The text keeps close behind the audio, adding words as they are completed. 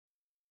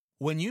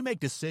When you make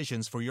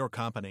decisions for your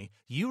company,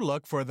 you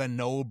look for the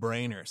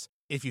no-brainers.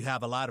 If you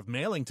have a lot of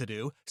mailing to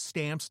do,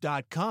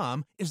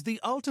 Stamps.com is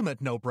the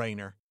ultimate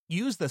no-brainer.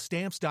 Use the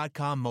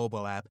Stamps.com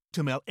mobile app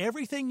to mail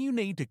everything you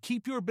need to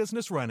keep your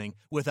business running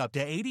with up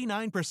to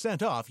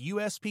 89% off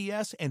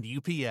USPS and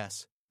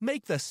UPS.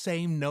 Make the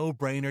same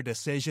no-brainer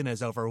decision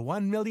as over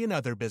 1 million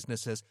other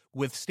businesses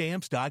with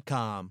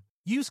Stamps.com.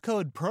 Use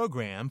code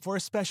PROGRAM for a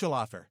special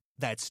offer.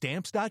 That's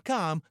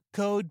Stamps.com,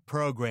 code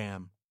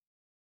PROGRAM.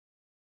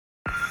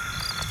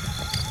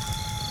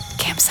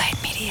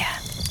 Campsite Media.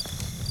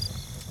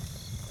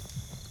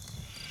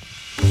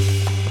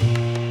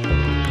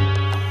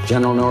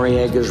 General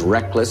Noriega's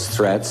reckless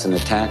threats and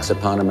attacks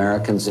upon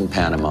Americans in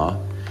Panama,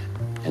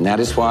 and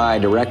that is why I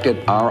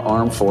directed our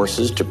armed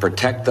forces to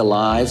protect the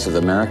lives of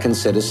American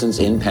citizens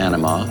in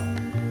Panama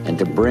and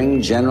to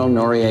bring General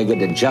Noriega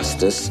to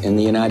justice in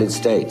the United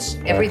States.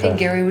 Everything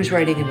Gary was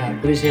writing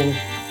about was in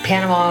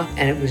Panama,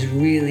 and it was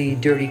really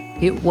dirty.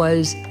 It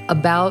was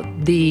about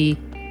the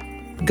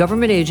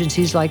government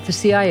agencies like the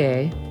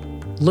CIA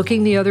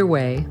looking the other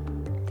way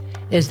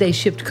as they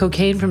shipped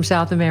cocaine from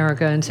South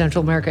America and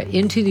Central America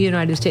into the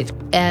United States.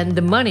 And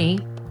the money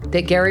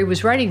that Gary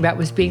was writing about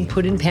was being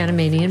put in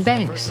Panamanian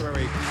banks. In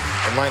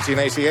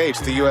 1988,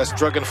 the U.S.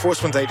 Drug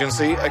Enforcement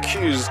Agency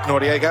accused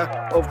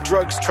Noriega of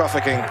drugs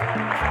trafficking.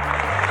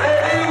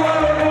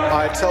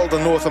 I tell the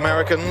North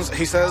Americans,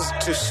 he says,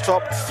 to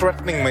stop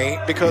threatening me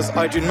because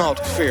I do not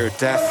fear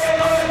death.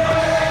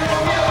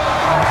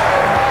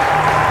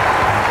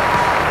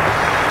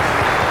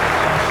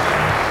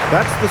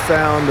 That's the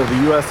sound of the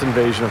U.S.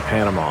 invasion of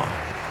Panama,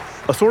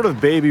 a sort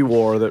of baby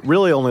war that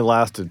really only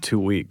lasted 2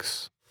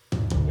 weeks.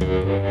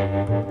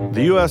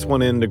 The U.S.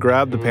 went in to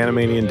grab the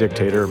Panamanian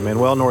dictator,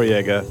 Manuel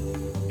Noriega,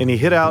 and he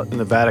hid out in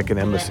the Vatican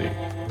embassy,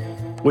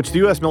 which the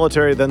U.S.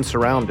 military then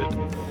surrounded,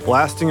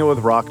 blasting it with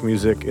rock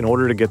music in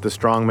order to get the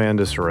strongman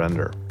to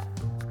surrender.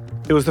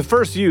 It was the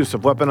first use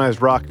of weaponized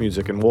rock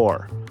music in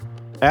war.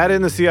 Add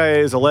in the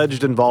CIA's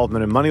alleged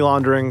involvement in money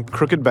laundering,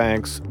 crooked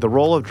banks, the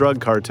role of drug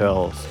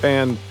cartels,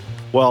 and,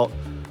 well,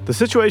 the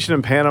situation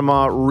in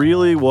Panama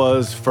really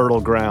was fertile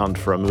ground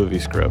for a movie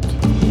script.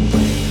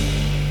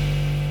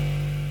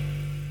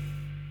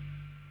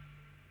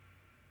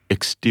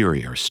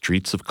 Exterior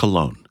streets of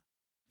Cologne.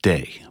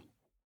 Day.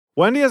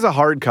 Wendy has a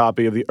hard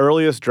copy of the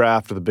earliest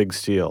draft of The Big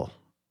Steal,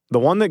 the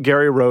one that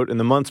Gary wrote in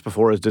the months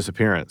before his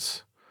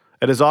disappearance,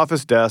 at his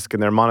office desk in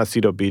their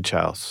Montecito beach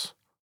house.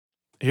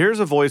 Here's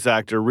a voice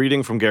actor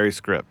reading from Gary's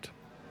script.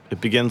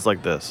 It begins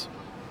like this.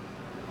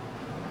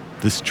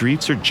 The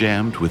streets are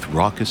jammed with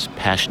raucous,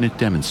 passionate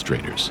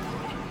demonstrators.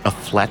 A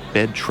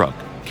flatbed truck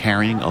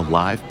carrying a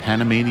live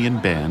Panamanian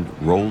band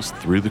rolls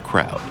through the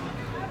crowd.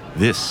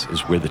 This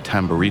is where the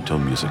tamborito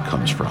music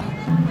comes from.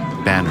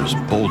 Banners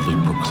boldly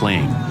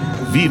proclaim,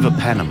 Viva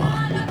Panama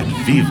and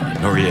Viva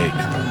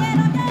Noriega.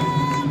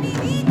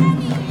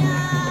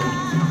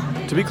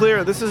 To be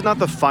clear, this is not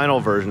the final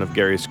version of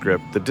Gary's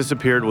script that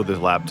disappeared with his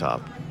laptop,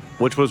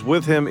 which was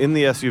with him in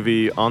the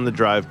SUV on the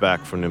drive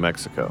back from New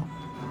Mexico.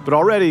 But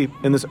already,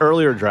 in this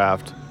earlier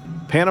draft,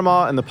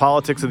 Panama and the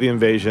politics of the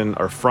invasion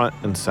are front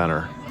and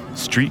center.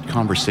 Street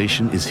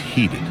conversation is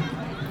heated.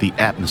 The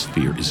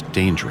atmosphere is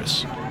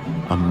dangerous.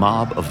 A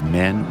mob of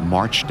men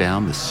march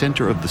down the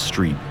center of the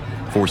street,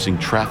 forcing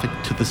traffic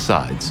to the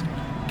sides,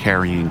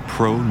 carrying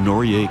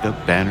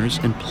pro-Noriega banners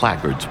and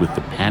placards with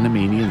the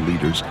Panamanian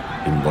leader's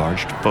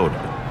enlarged photo.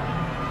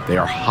 They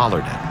are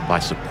hollered at by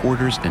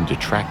supporters and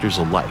detractors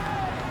alike.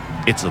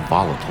 It's a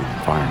volatile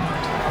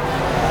environment.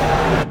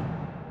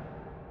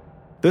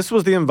 This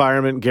was the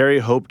environment Gary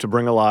hoped to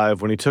bring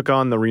alive when he took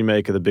on the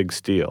remake of The Big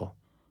Steal.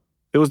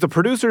 It was the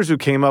producers who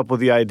came up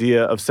with the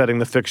idea of setting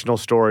the fictional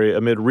story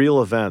amid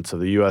real events of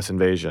the U.S.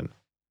 invasion.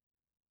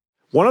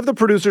 One of the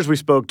producers we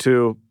spoke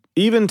to,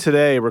 even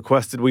today,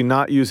 requested we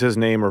not use his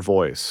name or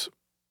voice.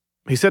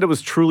 He said it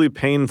was truly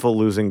painful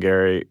losing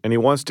Gary, and he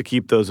wants to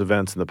keep those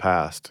events in the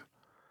past.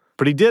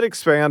 But he did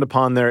expand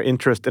upon their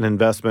interest and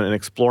investment in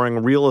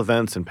exploring real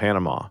events in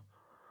Panama.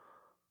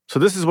 So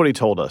this is what he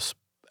told us,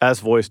 as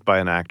voiced by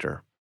an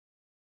actor.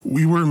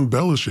 We were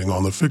embellishing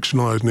on the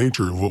fictionalized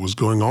nature of what was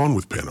going on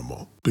with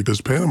Panama, because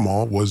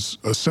Panama was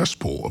a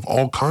cesspool of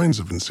all kinds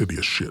of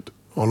insidious shit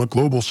on a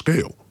global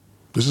scale.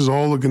 This is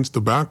all against the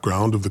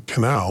background of the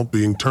canal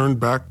being turned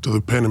back to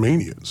the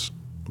Panamanians,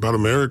 about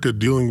America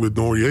dealing with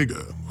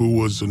Noriega, who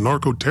was a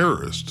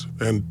narco-terrorist,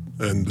 and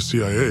the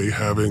CIA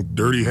having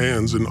dirty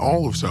hands in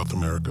all of South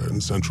America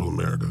and Central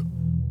America.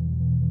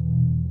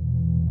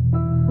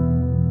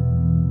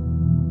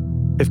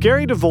 If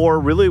Gary DeVore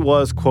really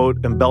was,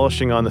 quote,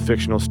 embellishing on the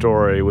fictional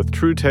story with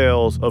true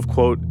tales of,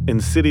 quote,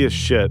 insidious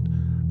shit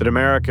that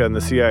America and the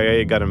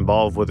CIA got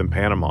involved with in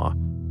Panama,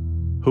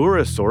 who were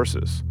his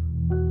sources?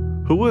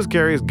 Who was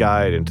Gary's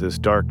guide into this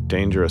dark,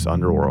 dangerous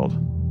underworld?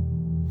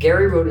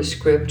 Gary wrote a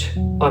script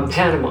on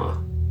Panama.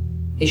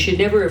 He should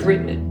never have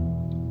written it.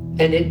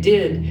 And it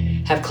did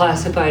have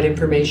classified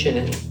information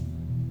in it,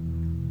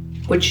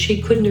 which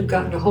he couldn't have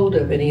gotten a hold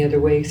of any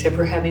other way except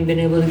for having been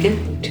able to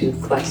get to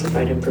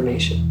classified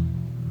information.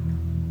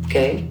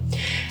 okay?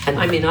 And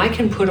I mean, I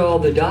can put all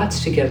the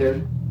dots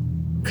together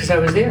because I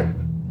was there.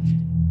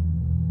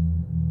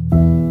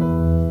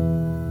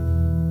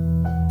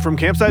 From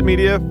Campside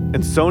Media and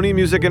Sony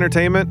Music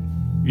Entertainment,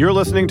 you're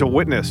listening to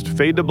Witnessed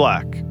Fade to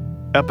Black,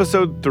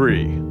 Episode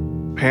 3,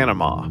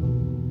 Panama.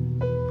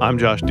 I'm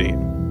Josh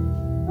Dean.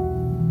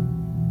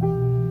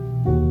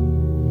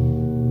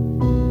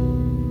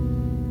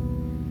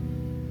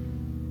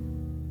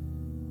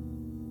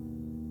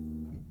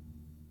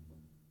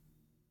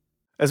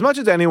 As much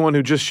as anyone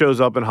who just shows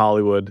up in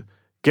Hollywood,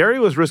 Gary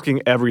was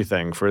risking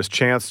everything for his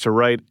chance to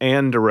write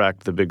and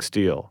direct The Big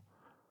Steal.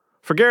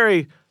 For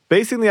Gary,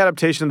 basing the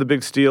adaptation of The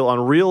Big Steal on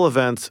real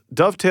events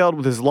dovetailed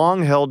with his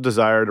long-held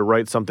desire to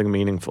write something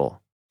meaningful.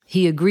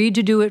 He agreed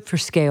to do it for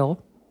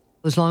scale,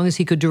 as long as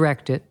he could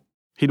direct it.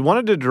 He'd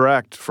wanted to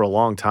direct for a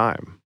long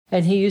time.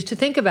 And he used to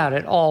think about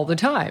it all the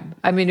time.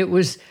 I mean, it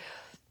was,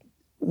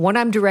 when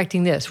I'm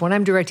directing this, when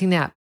I'm directing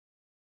that.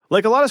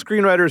 Like a lot of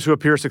screenwriters who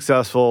appear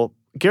successful,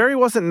 Gary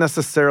wasn't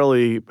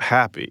necessarily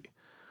happy.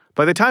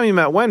 By the time he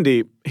met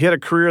Wendy, he had a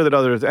career that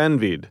others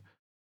envied.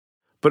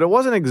 But it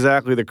wasn't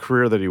exactly the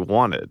career that he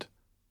wanted.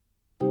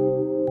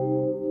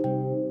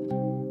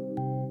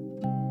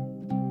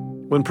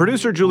 When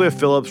producer Julia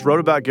Phillips wrote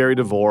about Gary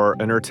DeVore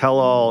in her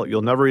tell-all,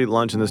 You'll Never Eat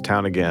Lunch in This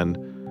Town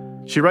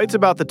Again, she writes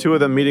about the two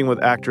of them meeting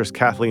with actress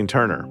Kathleen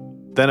Turner,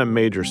 then a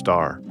major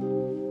star.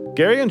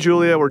 Gary and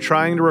Julia were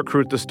trying to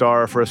recruit the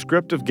star for a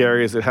script of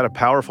Gary's that had a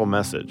powerful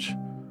message,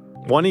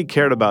 one he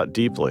cared about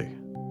deeply.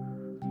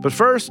 But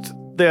first,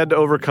 they had to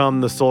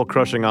overcome the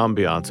soul-crushing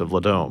ambiance of La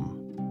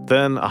Dome,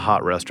 then a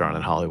hot restaurant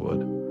in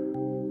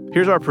Hollywood.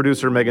 Here's our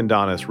producer Megan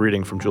Donis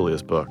reading from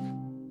Julia's book.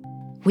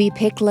 We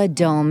picked La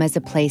Dome as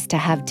a place to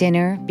have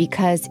dinner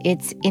because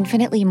it's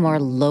infinitely more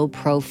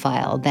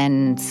low-profile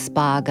than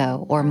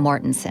Spago or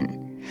Mortensen.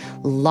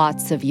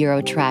 Lots of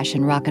Eurotrash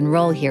and rock and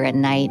roll here at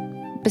night.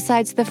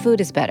 Besides, the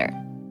food is better.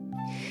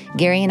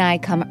 Gary and I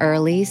come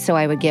early, so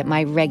I would get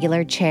my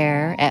regular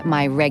chair at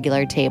my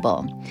regular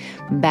table,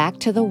 back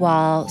to the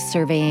wall,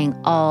 surveying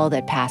all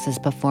that passes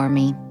before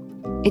me.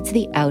 It's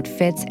the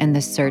outfits and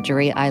the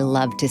surgery I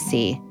love to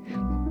see.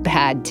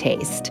 Bad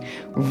taste,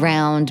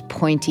 round,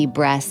 pointy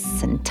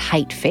breasts and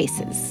tight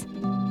faces.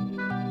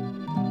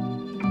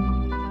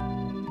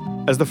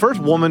 As the first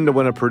woman to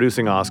win a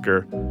producing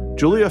Oscar,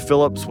 Julia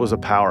Phillips was a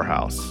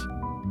powerhouse.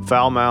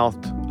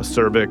 Foul-mouthed,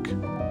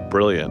 acerbic,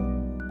 brilliant.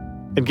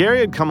 And Gary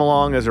had come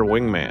along as her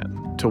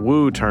wingman to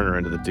woo Turner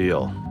into the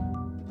deal.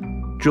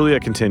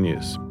 Julia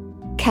continues.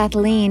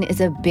 Kathleen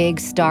is a big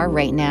star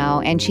right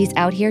now, and she's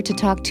out here to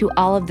talk to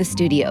all of the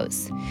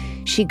studios.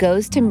 She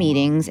goes to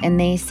meetings, and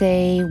they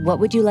say, what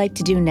would you like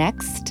to do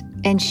next?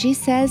 And she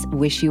says,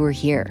 wish you were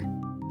here.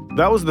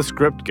 That was the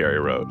script Gary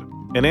wrote,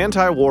 an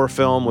anti-war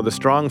film with a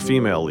strong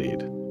female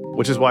lead,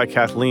 which is why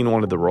Kathleen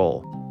wanted the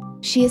role.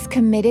 She is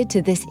committed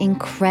to this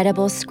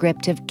incredible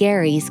script of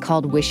Gary's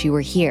called Wish You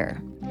Were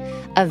Here,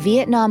 a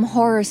Vietnam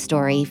horror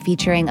story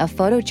featuring a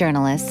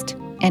photojournalist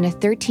and a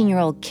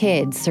 13-year-old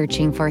kid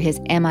searching for his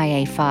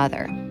MIA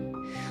father.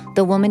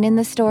 The woman in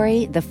the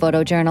story, the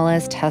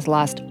photojournalist, has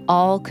lost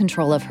all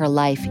control of her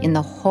life in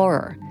the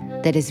horror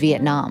that is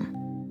Vietnam.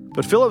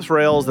 But Phillips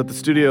rails that the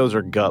studios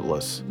are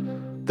gutless.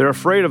 They're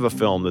afraid of a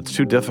film that's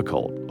too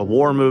difficult, a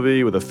war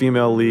movie with a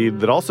female lead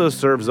that also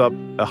serves up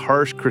a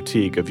harsh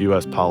critique of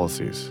U.S.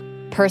 policies.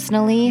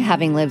 Personally,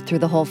 having lived through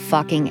the whole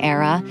fucking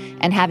era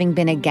and having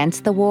been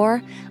against the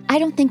war, I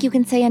don't think you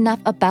can say enough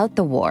about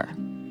the war.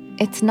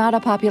 It's not a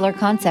popular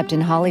concept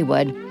in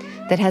Hollywood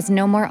that has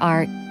no more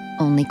art,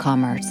 only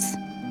commerce.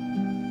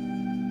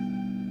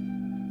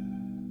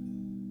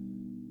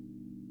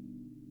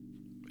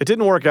 It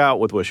didn't work out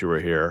with Wish You Were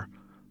Here,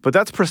 but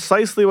that's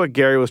precisely what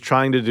Gary was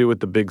trying to do with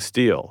The Big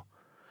Steal.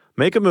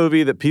 Make a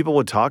movie that people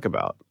would talk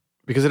about,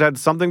 because it had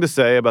something to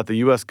say about the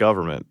U.S.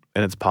 government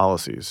and its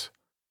policies.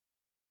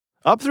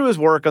 Up through his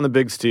work on The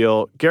Big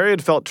Steal, Gary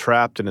had felt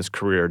trapped in his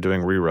career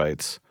doing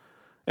rewrites,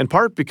 in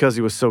part because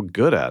he was so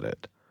good at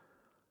it.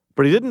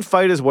 But he didn't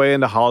fight his way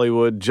into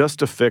Hollywood just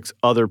to fix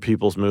other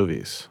people's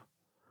movies.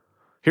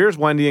 Here's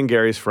Wendy and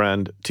Gary's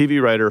friend, TV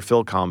writer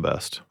Phil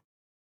Combest.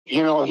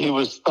 You know, he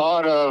was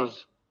thought of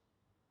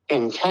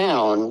in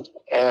town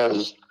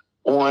as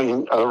a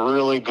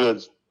really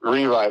good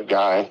rewrite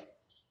guy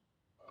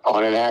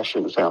on an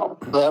action film.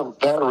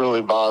 That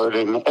really bothered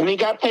him. And he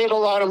got paid a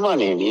lot of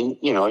money, and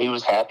he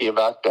was happy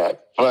about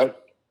that.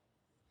 But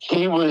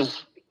he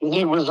was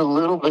a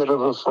little bit of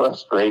a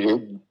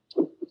frustrated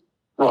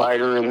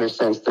writer in the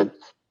sense that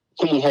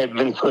he had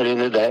been put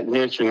into that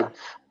niche in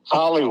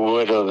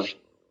Hollywood of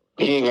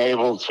being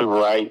able to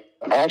write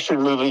action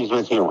movies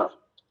with humor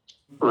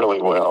really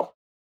well.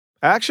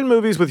 Action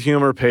movies with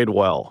humor paid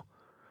well,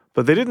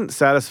 but they didn't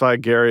satisfy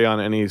Gary on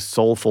any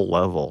soulful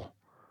level.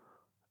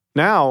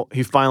 Now,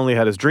 he finally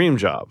had his dream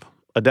job,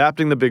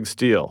 adapting The Big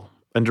Steal,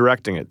 and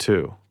directing it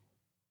too.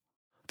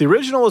 The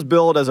original was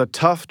billed as a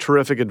tough,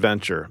 terrific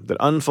adventure that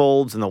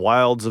unfolds in the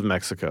wilds of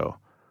Mexico.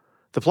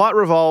 The plot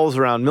revolves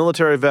around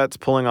military vets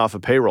pulling off a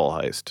payroll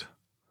heist.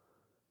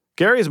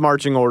 Gary's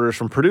marching orders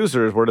from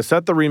producers were to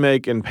set the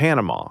remake in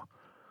Panama,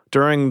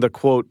 during the,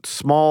 quote,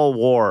 small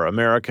war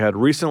America had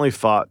recently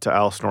fought to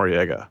oust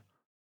Noriega.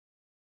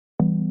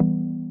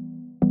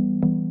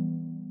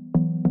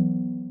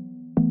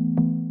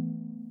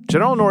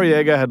 General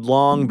Noriega had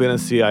long been a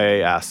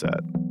CIA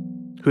asset,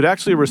 who'd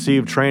actually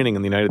received training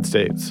in the United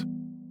States.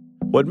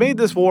 What made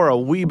this war a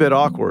wee bit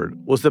awkward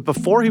was that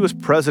before he was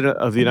president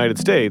of the United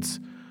States,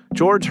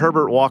 George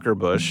Herbert Walker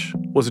Bush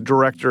was a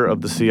director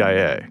of the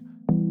CIA.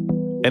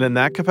 And in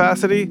that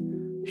capacity,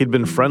 he'd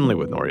been friendly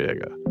with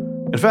Noriega.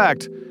 In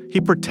fact, he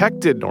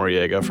protected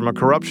Noriega from a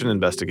corruption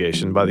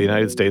investigation by the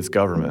United States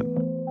government.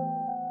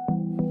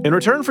 In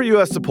return for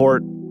U.S.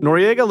 support,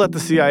 Noriega let the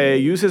CIA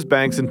use his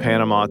banks in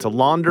Panama to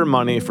launder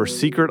money for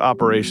secret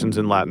operations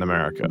in Latin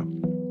America,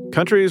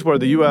 countries where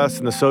the U.S.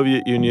 and the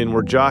Soviet Union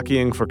were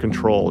jockeying for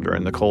control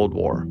during the Cold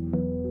War.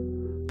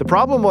 The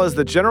problem was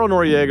that General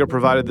Noriega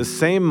provided the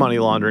same money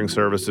laundering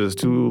services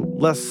to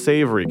less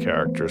savory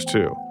characters,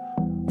 too.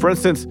 For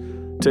instance,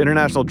 to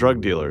international drug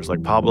dealers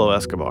like Pablo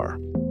Escobar.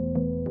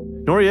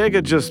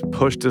 Noriega just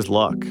pushed his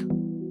luck.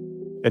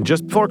 And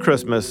just before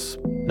Christmas,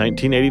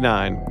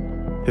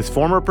 1989, his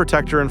former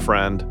protector and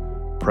friend,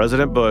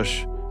 President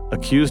Bush,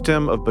 accused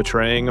him of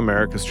betraying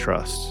America's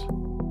trust.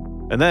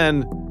 And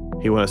then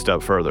he went a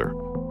step further.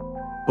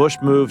 Bush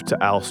moved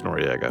to oust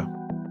Noriega.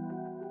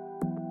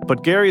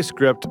 But Gary's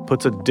script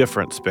puts a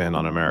different spin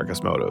on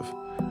America's motive,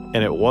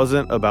 and it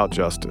wasn't about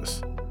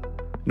justice,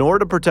 nor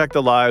to protect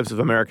the lives of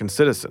American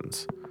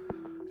citizens.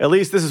 At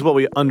least this is what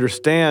we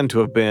understand to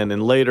have been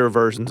in later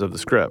versions of the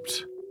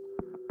script.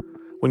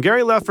 When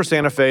Gary left for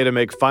Santa Fe to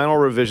make final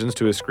revisions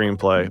to his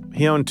screenplay,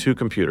 he owned 2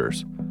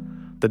 computers,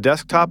 the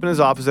desktop in his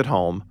office at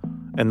home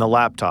and the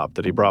laptop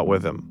that he brought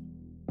with him.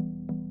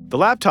 The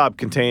laptop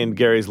contained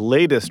Gary's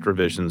latest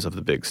revisions of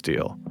The Big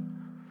Steal.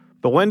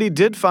 But Wendy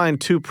did find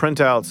 2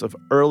 printouts of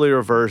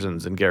earlier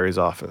versions in Gary's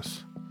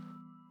office.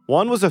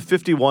 One was a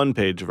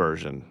 51-page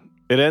version.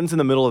 It ends in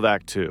the middle of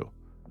Act 2.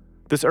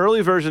 This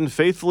early version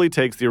faithfully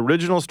takes the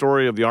original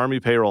story of the Army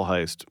payroll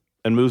heist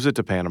and moves it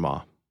to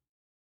Panama.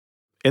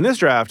 In this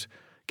draft,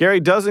 Gary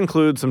does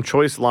include some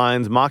choice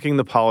lines mocking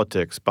the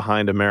politics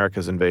behind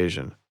America's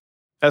invasion.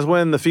 As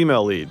when the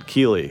female lead,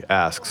 Keely,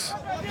 asks,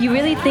 "You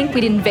really think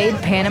we'd invade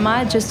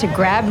Panama just to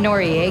grab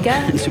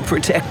Noriega?" To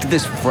protect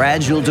this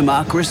fragile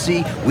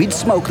democracy, we'd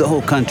smoke the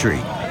whole country.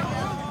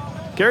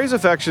 Gary's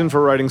affection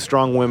for writing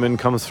strong women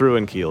comes through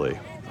in Keely,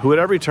 who at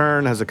every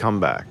turn has a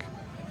comeback.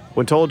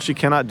 When told she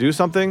cannot do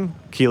something,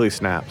 Keely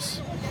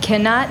snaps.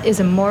 Cannot is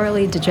a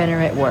morally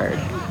degenerate word.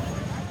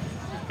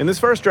 In this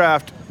first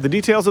draft, the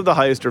details of the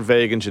heist are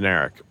vague and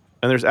generic,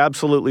 and there's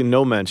absolutely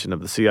no mention of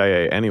the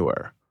CIA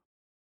anywhere.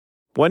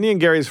 Wendy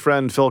and Gary's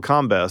friend Phil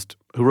Combest,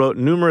 who wrote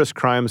numerous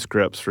crime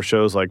scripts for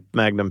shows like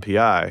Magnum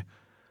P.I.,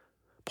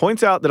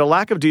 points out that a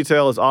lack of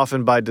detail is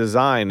often by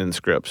design in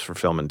scripts for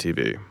film and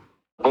TV.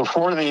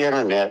 Before the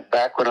internet,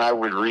 back when I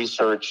would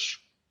research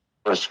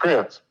a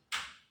script,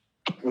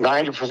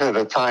 90% of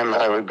the time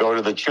I would go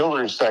to the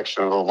children's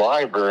section of the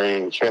library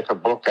and check a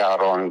book out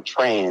on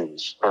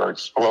trains or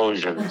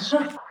explosions.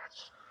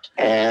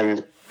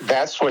 And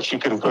that's what you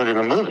can put in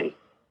a movie.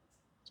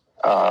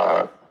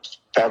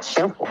 That's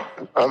simple.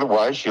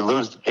 Otherwise, you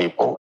lose the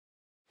people.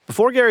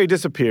 Before Gary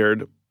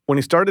disappeared, when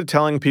he started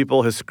telling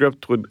people his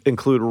script would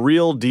include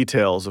real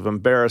details of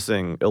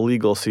embarrassing,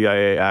 illegal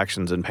CIA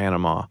actions in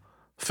Panama,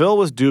 Phil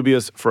was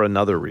dubious for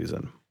another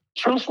reason.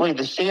 Truthfully,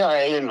 the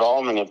CIA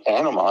involvement in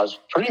Panama is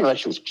pretty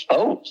much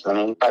exposed. I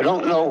mean, I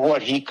don't know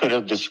what he could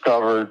have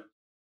discovered.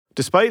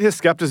 Despite his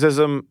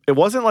skepticism, it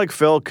wasn't like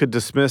Phil could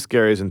dismiss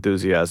Gary's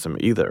enthusiasm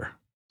either.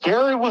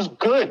 Gary was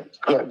good.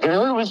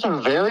 Gary was a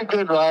very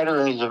good writer,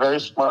 and he's a very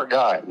smart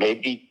guy.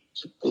 Maybe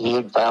he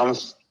had found,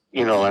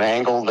 an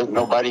angle that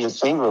nobody had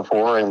seen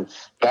before, and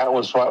that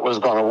was what was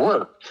going to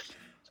work.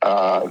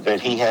 That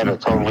he had a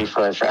totally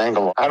fresh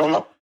angle. I don't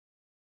know.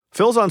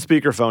 Phil's on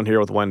speakerphone here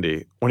with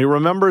Wendy when he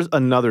remembers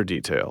another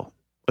detail,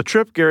 a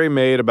trip Gary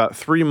made about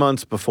 3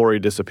 months before he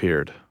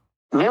disappeared.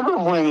 Remember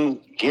when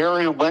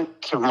Gary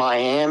went to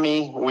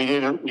Miami? You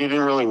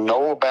didn't really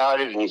know about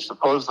it, and he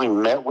supposedly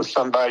met with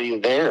somebody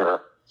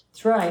there.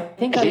 That's right.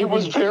 He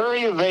was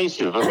very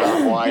evasive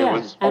about why it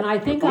was. And I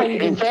think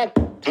in fact,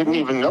 didn't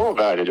even know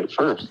about it at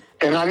first.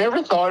 And I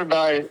never thought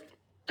about it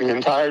the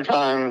entire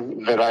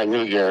time that I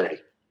knew Gary,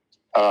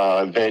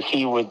 that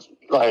he would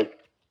like,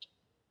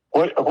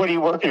 what are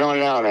you working on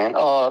now, man?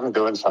 Oh, I'm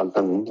doing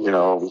something,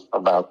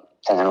 about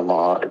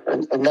Panama.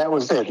 And that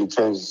was it. He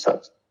changed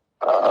stuff.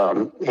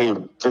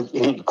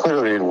 He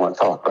clearly didn't want to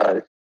talk about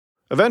it.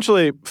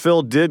 Eventually,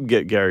 Phil did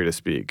get Gary to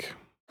speak.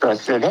 I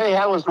said, "Hey,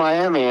 how was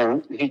Miami?"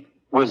 And he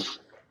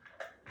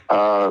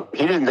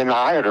didn't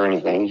deny it or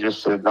anything. He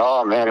just said,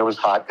 "Oh, man, it was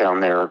hot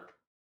down there."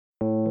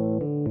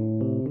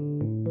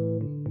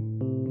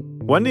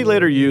 Wendy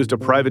later used a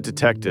private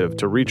detective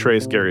to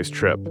retrace Gary's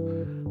trip,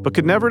 but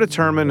could never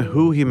determine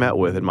who he met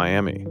with in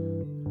Miami.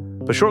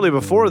 But shortly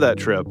before that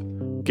trip,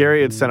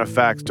 Gary had sent a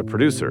fax to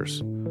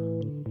producers.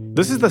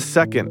 This is the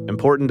second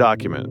important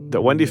document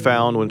that Wendy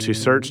found when she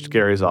searched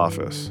Gary's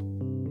office.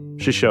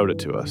 She showed it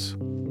to us.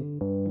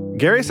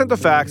 Gary sent the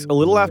fax a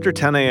little after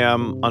 10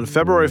 a.m. on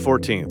February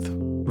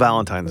 14th,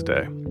 Valentine's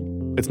Day.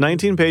 It's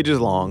 19 pages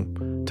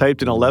long,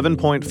 typed in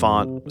 11-point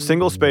font,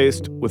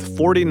 single-spaced, with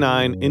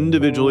 49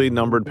 individually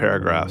numbered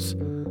paragraphs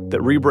that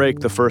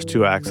re-break the first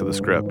two acts of the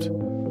script.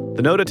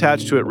 The note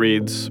attached to it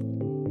reads,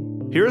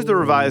 "Here's the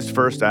revised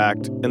first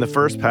act and the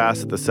first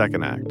pass at the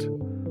second act.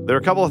 There are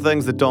a couple of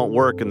things that don't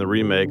work in the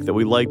remake that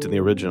we liked in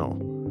the original.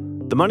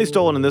 The money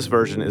stolen in this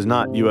version is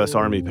not U.S.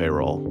 Army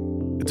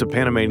payroll. It's a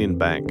Panamanian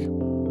bank.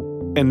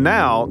 And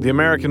now, the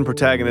American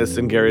protagonists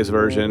in Gary's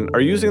version are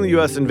using the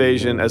U.S.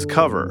 invasion as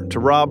cover to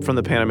rob from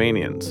the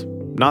Panamanians,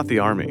 not the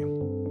Army."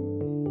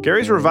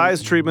 Gary's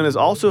revised treatment is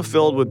also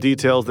filled with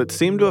details that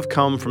seem to have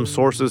come from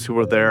sources who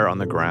were there on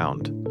the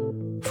ground.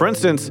 For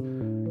instance,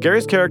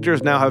 Gary's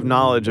characters now have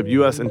knowledge of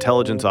U.S.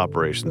 intelligence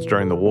operations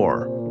during the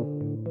war.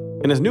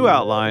 In his new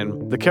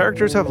outline, the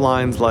characters have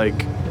lines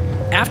like,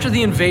 "After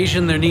the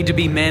invasion, there need to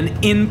be men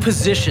in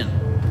position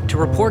to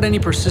report any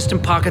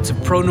persistent pockets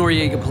of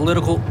pro-Noriega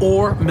political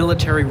or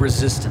military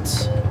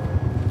resistance."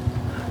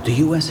 The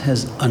U.S.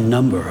 has a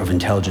number of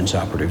intelligence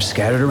operatives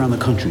scattered around the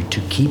country to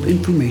keep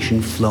information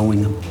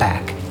flowing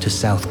back to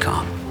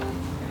Southcom.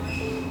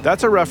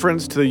 That's a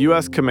reference to the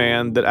U.S.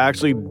 command that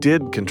actually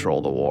did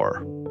control the war.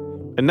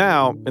 And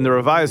now, in the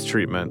revised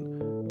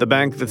treatment, the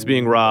bank that's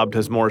being robbed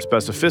has more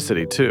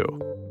specificity, too.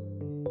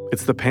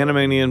 It's the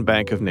Panamanian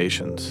Bank of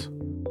Nations.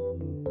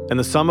 And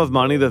the sum of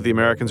money that the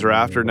Americans are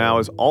after now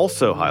is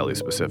also highly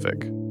specific,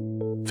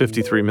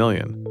 $53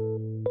 million.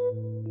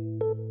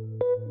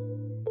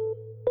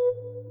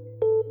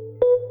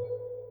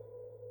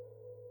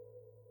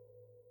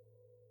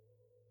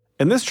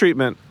 In this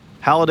treatment,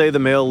 Halliday, the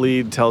male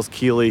lead, tells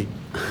Keeley,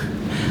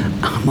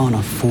 "I'm on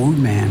a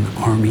 4-man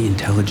Army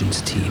intelligence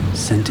team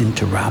sent in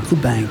to rob the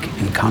bank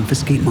and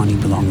confiscate money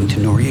belonging to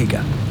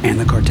Noriega and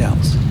the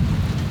cartels."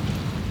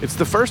 It's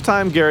the first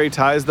time Gary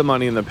ties the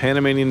money in the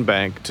Panamanian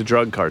bank to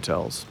drug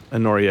cartels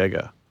and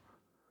Noriega.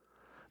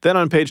 Then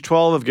on page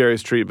 12 of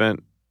Gary's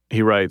treatment,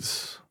 he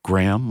writes,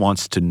 "Graham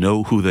wants to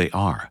know who they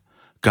are,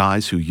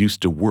 guys who used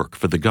to work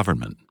for the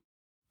government."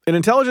 In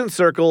intelligence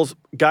circles,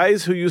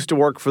 guys who used to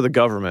work for the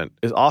government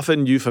is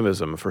often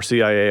euphemism for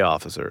CIA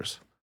officers.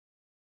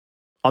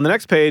 On the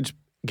next page,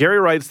 Gary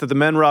writes that the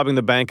men robbing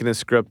the bank in his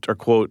script are,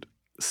 quote,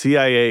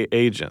 CIA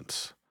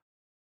agents.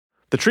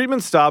 The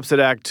treatment stops at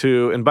Act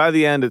 2, and by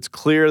the end, it's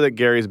clear that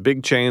Gary's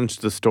big change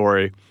to the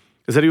story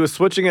is that he was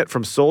switching it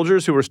from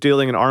soldiers who were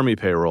stealing an Army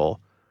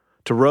payroll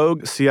to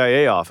rogue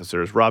CIA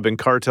officers robbing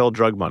cartel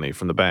drug money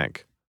from the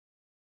bank.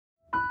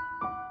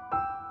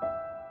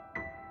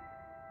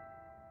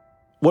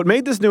 What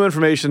made this new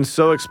information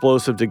so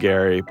explosive to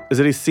Gary is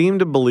that he seemed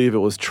to believe it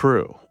was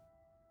true.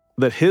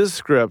 That his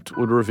script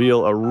would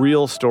reveal a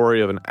real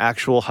story of an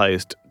actual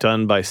heist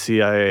done by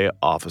CIA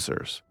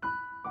officers.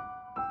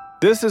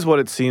 This is what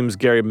it seems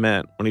Gary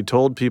meant when he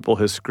told people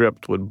his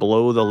script would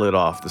blow the lid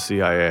off the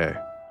CIA.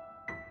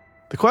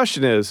 The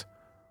question is,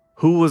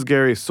 who was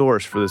Gary's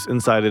source for this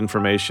inside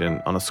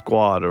information on a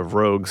squad of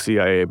rogue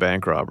CIA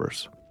bank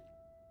robbers?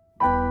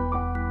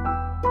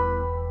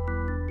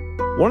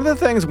 One of the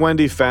things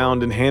Wendy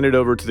found and handed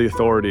over to the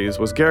authorities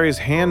was Gary's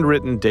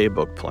handwritten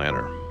daybook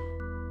planner.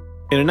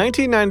 In a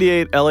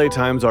 1998 LA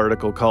Times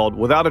article called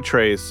 "Without a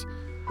Trace,"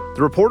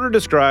 the reporter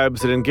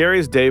describes that in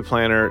Gary's day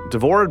planner,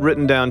 DeVore had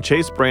written down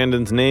Chase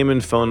Brandon's name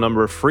and phone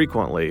number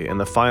frequently in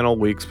the final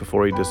weeks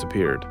before he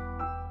disappeared.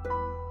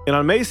 And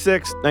on May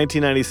 6,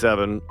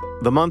 1997,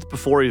 the month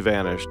before he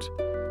vanished,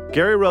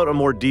 Gary wrote a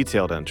more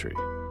detailed entry,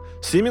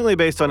 seemingly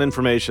based on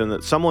information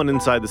that someone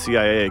inside the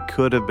CIA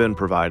could have been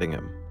providing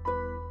him.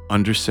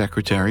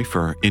 Undersecretary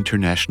for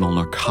International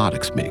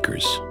Narcotics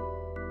Makers.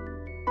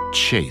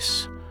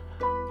 Chase,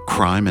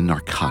 Crime and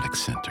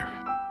Narcotics Center.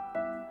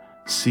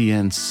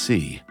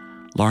 CNC,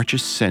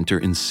 largest center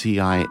in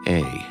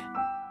CIA.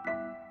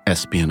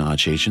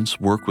 Espionage agents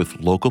work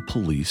with local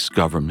police,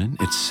 government,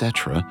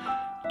 etc.,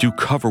 do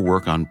cover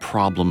work on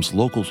problems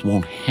locals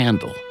won't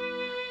handle.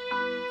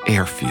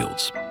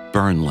 Airfields,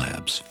 burn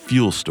labs,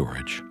 fuel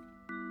storage.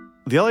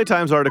 The LA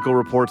Times article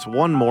reports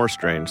one more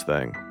strange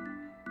thing.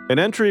 An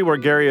entry where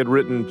Gary had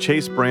written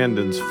Chase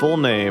Brandon's full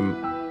name,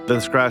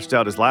 then scratched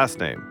out his last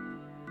name,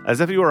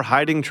 as if he were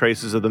hiding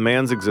traces of the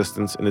man's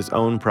existence in his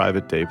own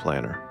private day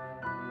planner.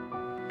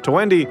 To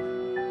Wendy,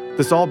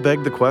 this all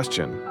begged the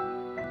question,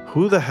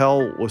 who the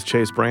hell was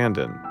Chase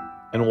Brandon,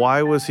 and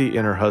why was he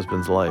in her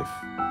husband's life?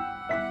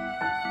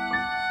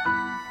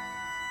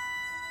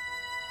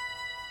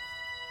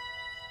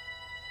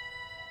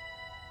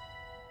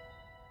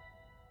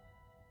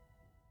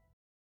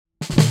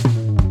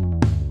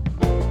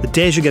 The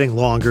days are getting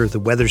longer,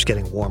 the weather's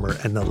getting warmer,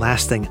 and the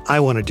last thing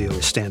I want to do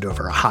is stand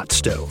over a hot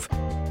stove.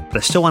 But I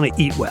still want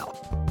to eat well,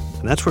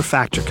 and that's where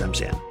Factor comes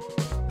in.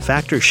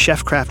 Factor's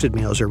chef-crafted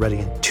meals are ready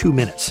in 2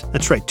 minutes.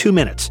 That's right, 2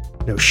 minutes.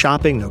 No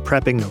shopping, no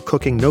prepping, no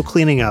cooking, no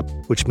cleaning up,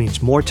 which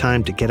means more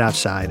time to get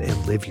outside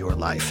and live your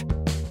life.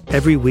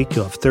 Every week,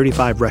 you'll have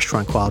 35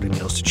 restaurant-quality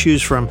meals to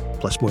choose from,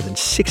 plus more than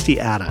 60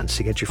 add-ons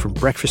to get you from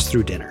breakfast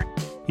through dinner.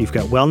 You've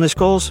got wellness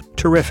goals?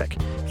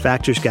 Terrific.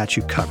 Factor's got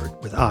you covered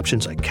with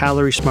options like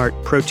Calorie Smart,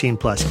 Protein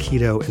Plus,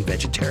 Keto, and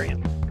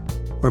Vegetarian.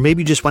 Or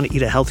maybe you just want to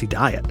eat a healthy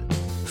diet.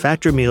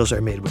 Factor meals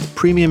are made with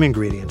premium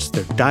ingredients,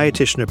 they're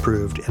dietitian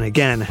approved, and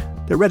again,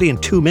 they're ready in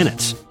 2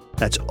 minutes.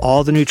 That's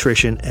all the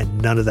nutrition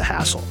and none of the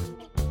hassle.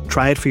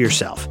 Try it for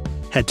yourself.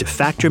 Head to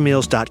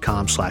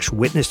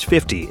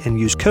factormeals.com/witness50 and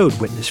use code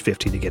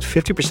WITNESS50 to get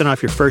 50%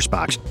 off your first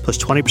box plus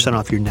 20%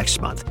 off your next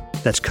month.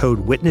 That's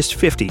code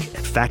WITNESS50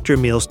 at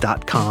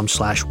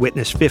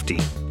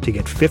factormeals.com/witness50 to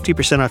get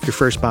 50% off your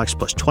first box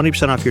plus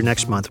 20% off your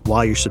next month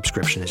while your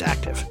subscription is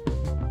active.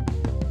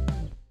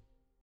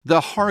 The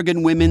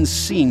Hargan women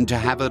seemed to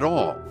have it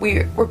all.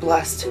 We were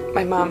blessed.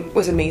 My mom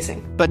was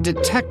amazing. But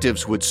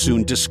detectives would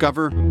soon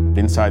discover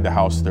inside the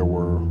house there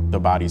were the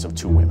bodies of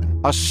 2 women.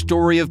 A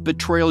story of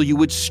betrayal you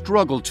would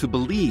struggle to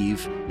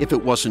believe if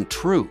it wasn't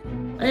true.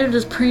 I am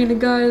just praying to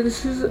God,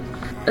 this is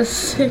a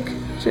sick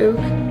joke.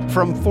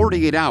 From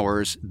 48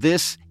 Hours,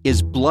 this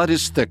is Blood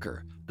is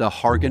Thicker, the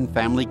Hargan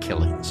Family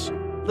Killings.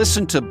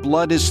 Listen to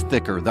Blood is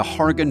Thicker, the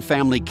Hargan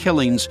Family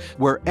Killings,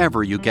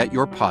 wherever you get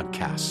your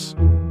podcasts.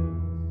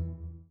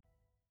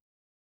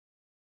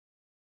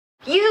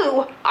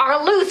 You are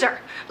a loser.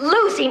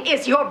 Losing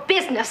is your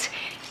business.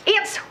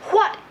 It's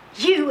what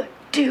you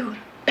do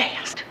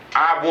best.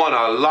 I've won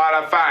a lot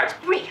of fights.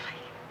 Really?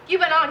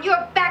 You've been on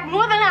your back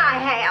more than I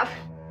have.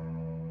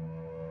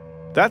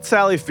 That's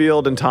Sally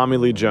Field and Tommy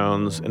Lee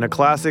Jones in a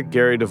classic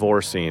Gary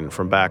DeVore scene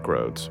from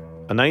Backroads,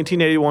 a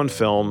 1981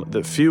 film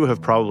that few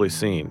have probably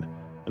seen,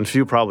 and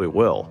few probably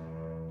will,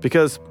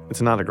 because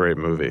it's not a great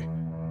movie.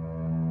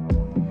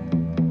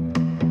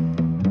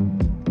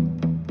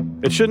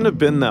 It shouldn't have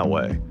been that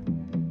way.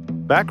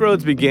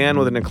 Backroads began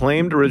with an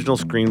acclaimed original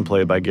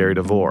screenplay by Gary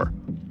DeVore.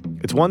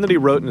 It's one that he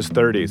wrote in his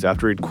 30s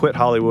after he'd quit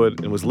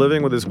Hollywood and was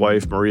living with his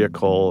wife, Maria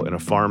Cole, in a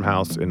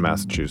farmhouse in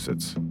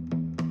Massachusetts.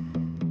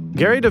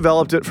 Gary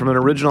developed it from an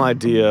original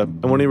idea,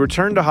 and when he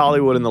returned to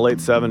Hollywood in the late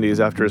 70s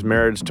after his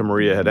marriage to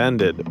Maria had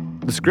ended,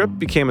 the script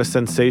became a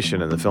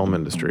sensation in the film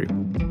industry.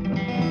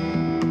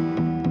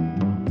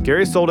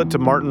 Gary sold it to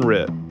Martin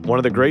Ritt, one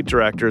of the great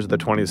directors of the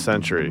 20th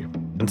century,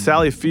 and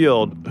Sally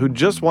Field, who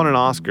just won an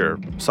Oscar,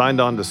 signed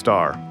on to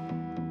star.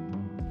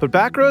 But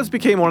Backroads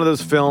became one of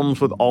those films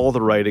with all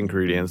the right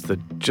ingredients that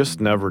just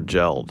never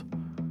gelled.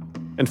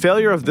 And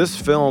failure of this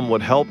film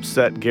would help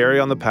set Gary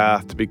on the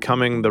path to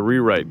becoming the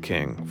rewrite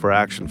king for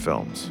action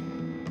films.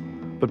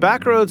 But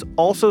Backroads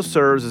also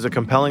serves as a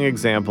compelling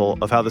example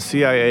of how the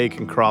CIA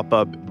can crop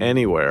up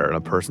anywhere in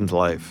a person's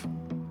life.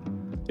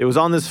 It was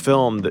on this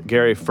film that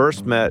Gary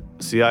first met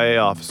CIA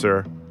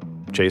officer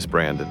Chase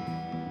Brandon.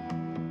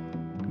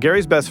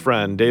 Gary's best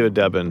friend, David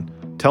Debin,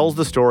 tells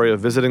the story of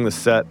visiting the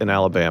set in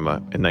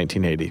Alabama in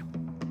 1980.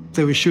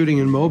 They were shooting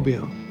in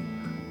Mobile,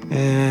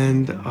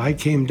 and I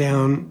came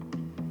down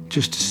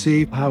just to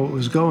see how it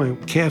was going.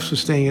 Cass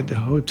was staying at the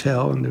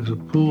hotel, and there was a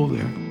pool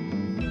there.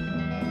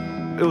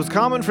 It was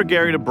common for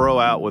Gary to bro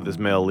out with his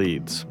male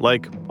leads,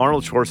 like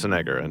Arnold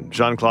Schwarzenegger and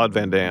Jean-Claude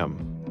Van Damme.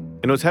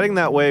 And it was heading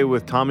that way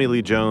with Tommy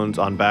Lee Jones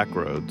on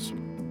Backroads,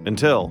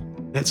 until...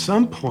 At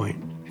some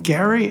point,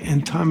 Gary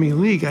and Tommy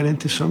Lee got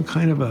into some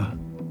kind of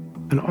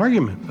an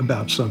argument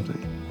about something.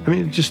 I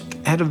mean, just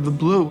out of the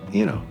blue,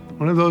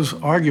 one of those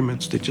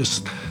arguments that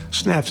just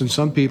snaps, and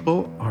some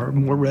people are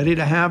more ready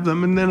to have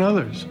them than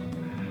others.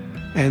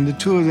 And the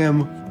two of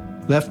them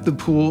left the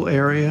pool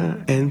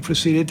area and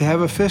proceeded to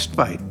have a fist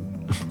fight.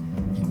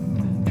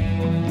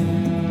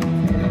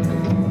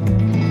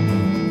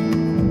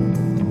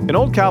 In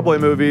old cowboy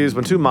movies,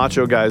 when two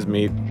macho guys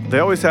meet, they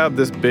always have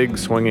this big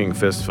swinging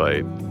fist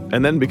fight,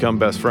 and then become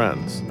best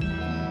friends.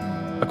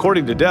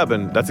 According to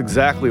Debin, that's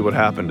exactly what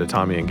happened to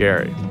Tommy and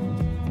Gary.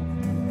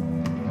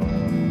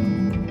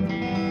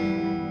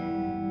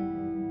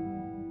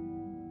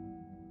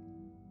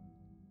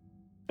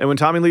 And when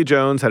Tommy Lee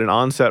Jones had an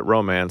on-set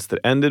romance that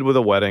ended with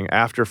a wedding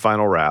after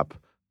final wrap,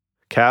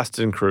 cast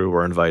and crew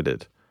were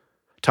invited.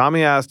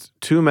 Tommy asked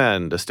 2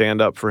 men to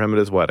stand up for him at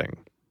his wedding,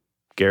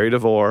 Gary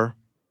DeVore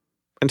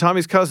and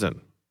Tommy's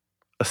cousin,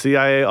 a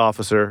CIA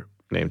officer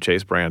named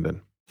Chase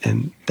Brandon.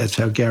 And that's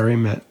how Gary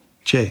met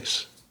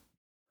Chase.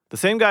 The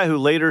same guy who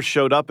later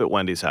showed up at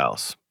Wendy's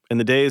house in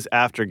the days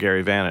after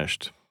Gary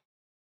vanished.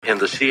 In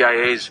the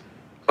CIA's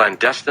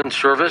clandestine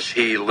service,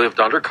 he lived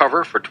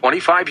undercover for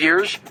 25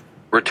 years,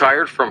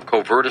 retired from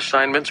covert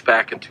assignments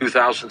back in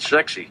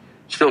 2006. He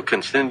still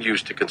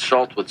continues to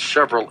consult with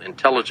several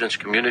intelligence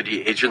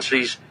community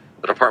agencies,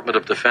 the Department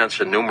of Defense,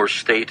 and numerous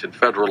state and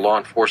federal law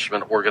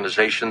enforcement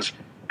organizations.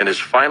 In his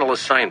final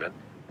assignment,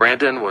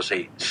 Brandon was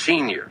a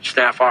senior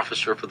staff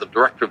officer for the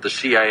director of the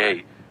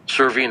CIA,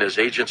 serving as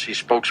agency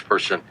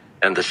spokesperson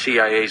and the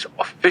CIA's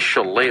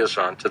official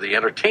liaison to the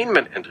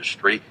entertainment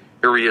industry.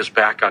 Here he is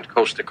back on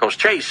Coast to Coast.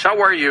 Chase,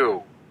 how are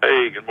you?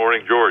 Hey, good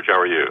morning, George. How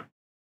are you?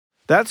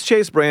 That's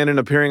Chase Brandon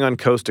appearing on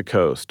Coast to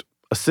Coast,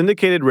 a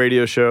syndicated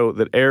radio show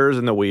that airs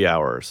in the wee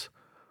hours.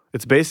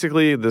 It's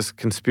basically this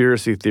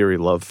conspiracy theory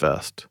love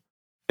fest.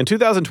 In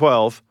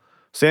 2012,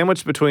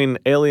 sandwiched between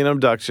alien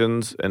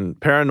abductions and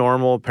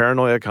paranormal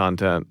paranoia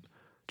content,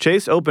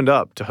 Chase opened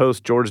up to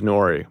host George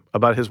Norrie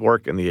about his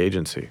work in the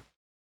agency.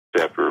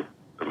 After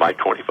my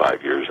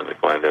 25 years in the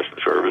clandestine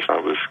service, I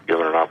was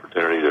given an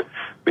opportunity to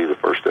be the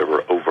first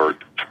ever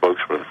overt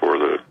spokesman for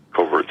the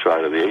covert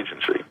side of the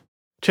agency.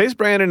 Chase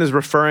Brandon is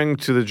referring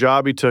to the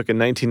job he took in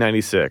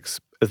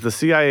 1996 as the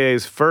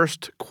CIA's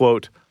first,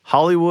 quote,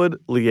 Hollywood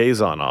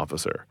liaison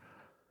officer.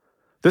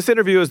 This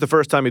interview is the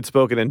first time he'd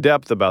spoken in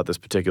depth about this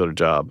particular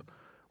job,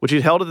 which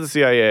he'd held at the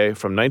CIA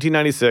from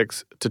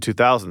 1996 to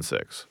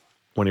 2006,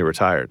 when he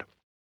retired.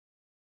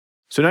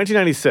 So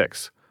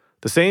 1996,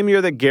 the same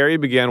year that Gary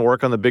began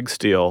work on the Big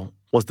Steal,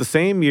 was the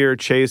same year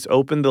Chase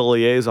opened the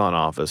liaison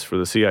office for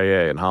the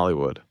CIA in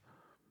Hollywood.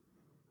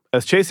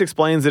 As Chase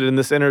explains it in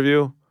this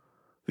interview,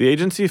 the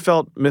agency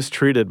felt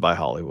mistreated by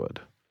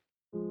Hollywood.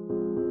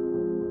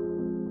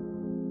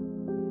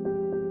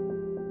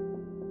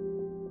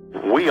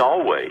 We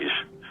always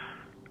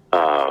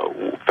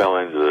fell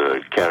into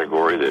the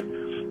category that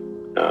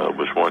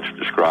was once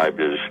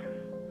described as,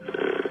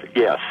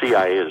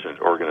 CIA is an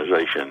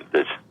organization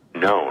that's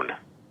known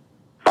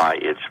by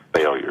its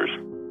failures.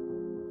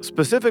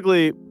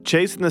 Specifically,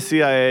 Chase and the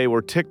CIA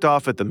were ticked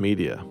off at the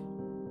media.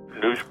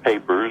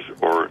 Newspapers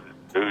or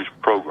news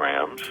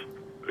programs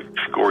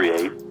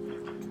excoriate,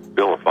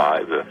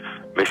 vilify the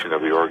mission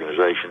of the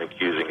organization,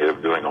 accusing it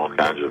of doing all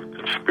kinds of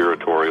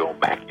conspiratorial,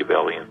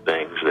 Machiavellian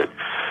things that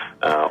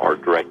are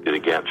directed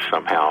against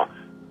somehow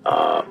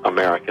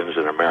Americans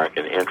and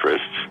American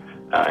interests,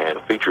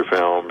 and feature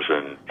films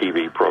and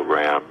TV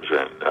programs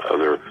and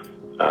other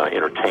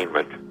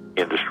entertainment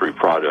industry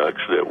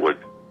products that would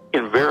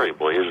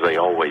invariably, as they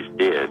always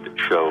did,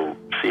 show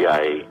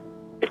CIA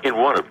in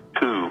one of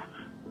two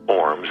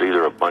forms,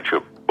 either a bunch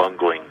of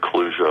bungling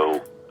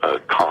Clouseau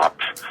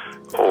cops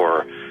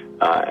or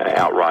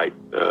outright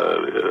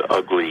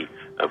ugly,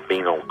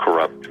 venal,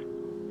 corrupt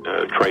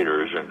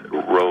traitors and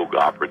rogue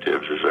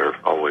operatives, as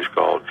they're always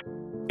called.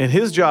 And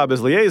his job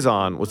as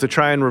liaison was to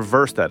try and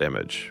reverse that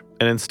image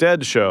and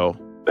instead show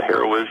the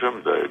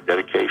heroism, the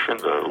dedication,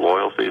 the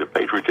loyalty, the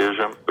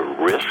patriotism, the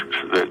risks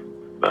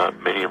that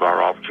many of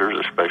our officers,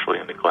 especially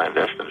in the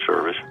clandestine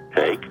service,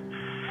 take,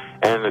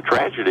 and the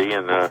tragedy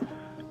and the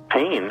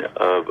pain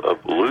of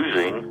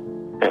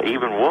losing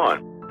even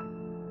one.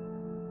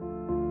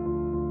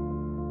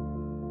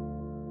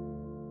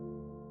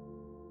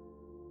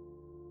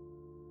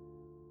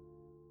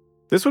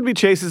 This would be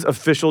Chase's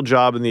official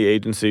job in the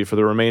agency for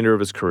the remainder of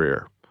his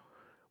career,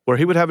 where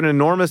he would have an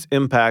enormous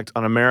impact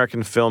on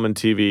American film and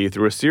TV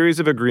through a series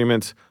of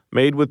agreements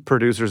made with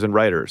producers and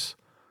writers,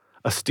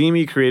 a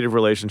steamy creative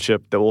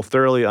relationship that we'll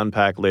thoroughly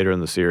unpack later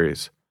in the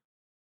series.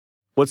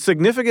 What's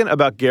significant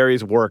about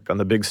Gary's work on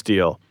The Big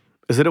Steal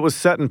is that it was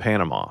set in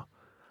Panama,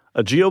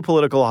 a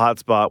geopolitical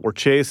hotspot where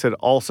Chase had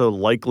also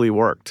likely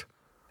worked,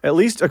 at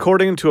least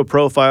according to a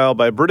profile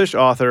by British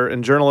author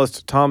and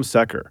journalist Tom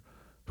Secker,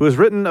 who has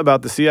written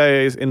about the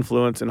CIA's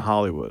influence in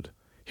Hollywood.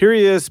 Here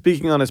he is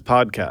speaking on his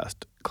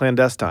podcast,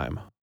 Clandestine.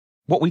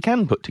 What we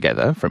can put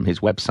together from his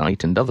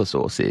website and other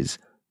sources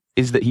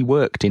is that he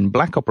worked in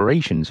black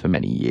operations for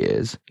many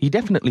years. He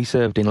definitely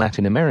served in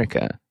Latin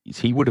America.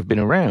 He would have been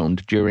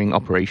around during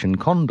Operation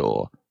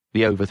Condor,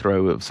 the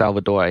overthrow of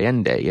Salvador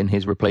Allende and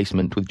his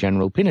replacement with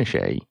General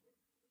Pinochet,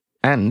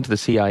 and the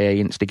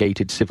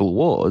CIA-instigated civil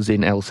wars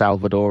in El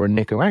Salvador and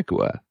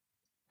Nicaragua,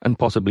 and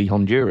possibly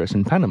Honduras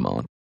and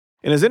Panama.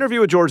 In his interview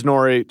with George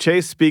Norrie,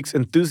 Chase speaks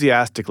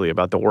enthusiastically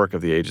about the work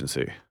of the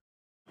agency.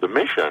 The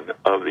mission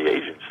of the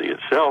agency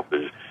itself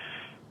is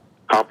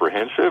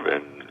comprehensive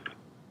and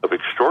of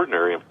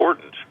extraordinary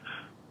importance.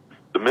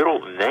 The middle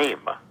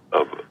name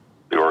of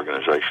the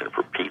organization,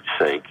 for Pete's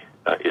sake,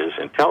 is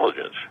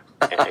intelligence.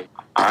 And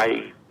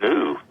I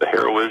knew the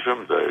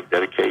heroism, the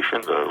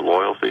dedication, the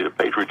loyalty, the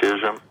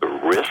patriotism, the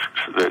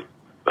risks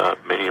that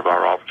many of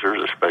our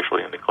officers,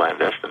 especially in the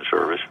clandestine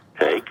service,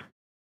 take.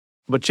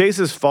 But Chase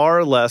is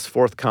far less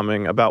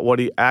forthcoming about what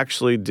he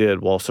actually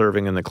did while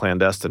serving in the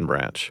clandestine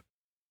branch.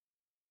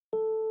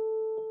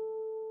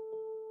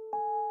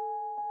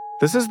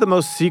 This is the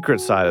most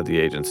secret side of the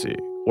agency,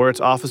 where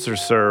its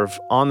officers serve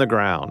on the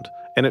ground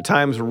and at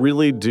times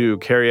really do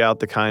carry out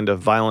the kind of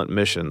violent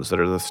missions that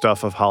are the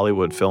stuff of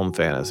Hollywood film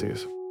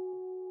fantasies.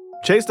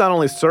 Chase not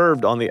only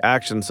served on the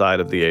action side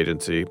of the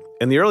agency,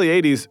 in the early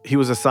 80s he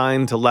was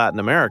assigned to Latin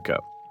America,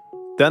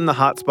 then the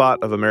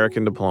hotspot of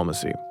American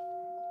diplomacy,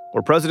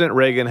 where President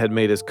Reagan had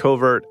made his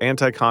covert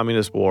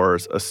anti-communist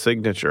wars a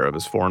signature of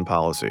his foreign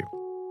policy.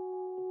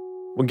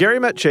 When Gary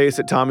met Chase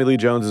at Tommy Lee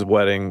Jones's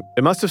wedding,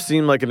 it must have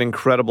seemed like an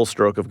incredible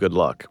stroke of good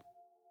luck.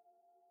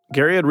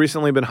 Gary had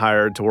recently been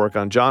hired to work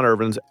on John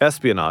Irvin's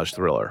espionage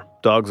thriller,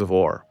 Dogs of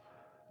War.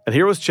 And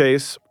here was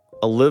Chase,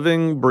 a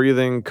living,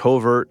 breathing,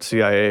 covert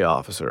CIA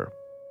officer.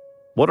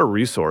 What a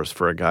resource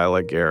for a guy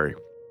like Gary.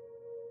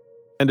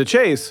 And to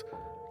Chase,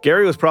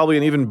 Gary was probably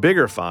an even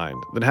bigger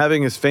find than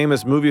having his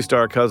famous movie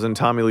star cousin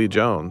Tommy Lee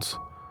Jones.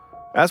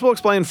 As we'll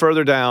explain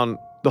further down,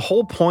 the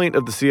whole point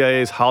of the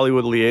CIA's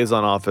Hollywood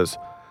liaison office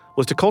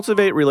was to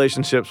cultivate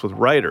relationships with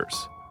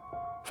writers,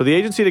 for the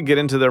agency to get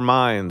into their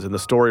minds in the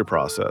story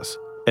process,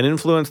 and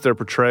influenced their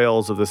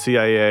portrayals of the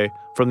CIA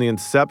from the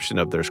inception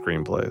of their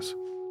screenplays.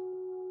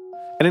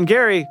 And in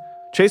Gary,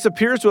 Chase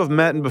appears to have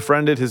met and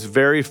befriended his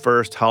very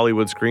first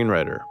Hollywood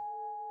screenwriter.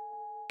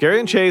 Gary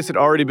and Chase had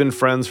already been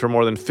friends for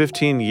more than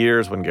 15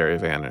 years when Gary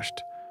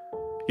vanished.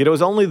 Yet it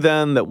was only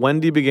then that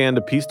Wendy began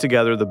to piece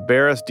together the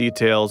barest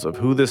details of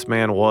who this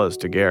man was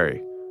to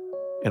Gary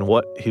and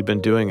what he'd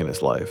been doing in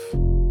his life.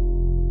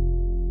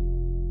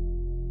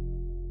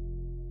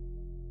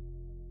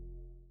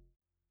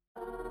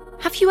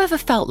 Have you ever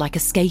felt like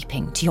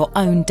escaping to your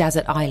own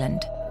desert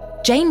island?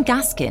 Jane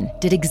Gaskin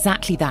did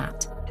exactly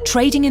that,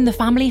 trading in the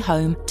family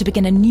home to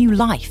begin a new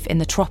life in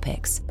the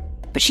tropics.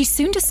 But she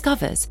soon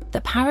discovers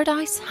that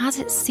paradise has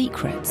its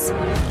secrets.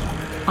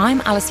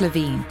 I'm Alice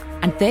Levine,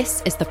 and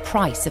this is The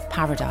Price of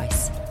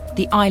Paradise,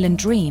 the island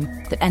dream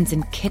that ends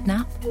in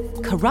kidnap,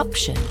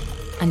 corruption,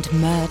 and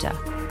murder.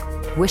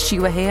 Wish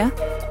you were here?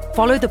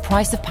 Follow The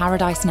Price of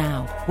Paradise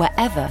now,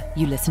 wherever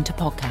you listen to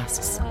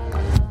podcasts.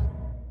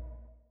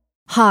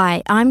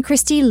 Hi, I'm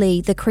Christy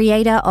Lee, the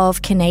creator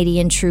of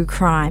Canadian True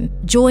Crime.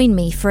 Join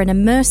me for an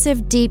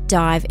immersive deep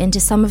dive into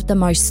some of the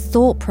most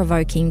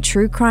thought-provoking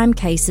true crime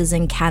cases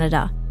in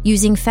Canada.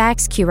 Using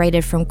facts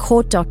curated from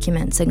court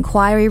documents,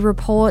 inquiry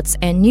reports,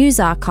 and news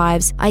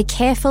archives, I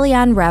carefully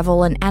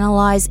unravel and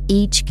analyse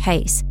each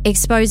case,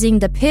 exposing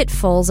the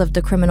pitfalls of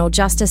the criminal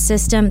justice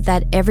system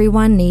that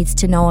everyone needs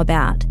to know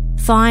about.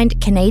 Find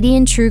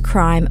Canadian True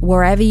Crime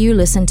wherever you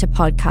listen to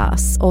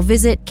podcasts or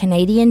visit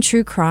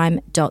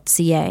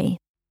canadiantruecrime.ca.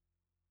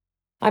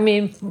 I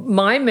mean,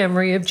 my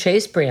memory of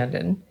Chase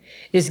Brandon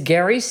is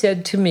Gary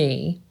said to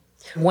me,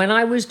 when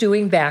I was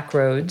doing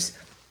Backroads,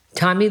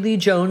 Tommy Lee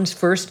Jones'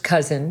 first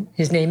cousin,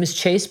 his name is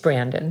Chase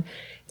Brandon,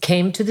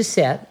 came to the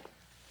set,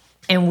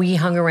 and we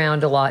hung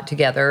around a lot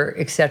together,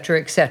 et cetera,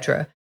 et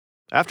cetera.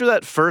 After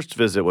that first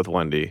visit with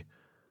Wendy,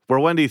 where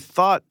Wendy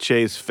thought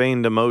Chase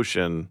feigned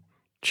emotion,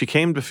 she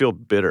came to feel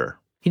bitter.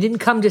 He didn't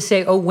come to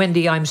say, "Oh,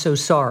 Wendy, I'm so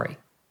sorry,"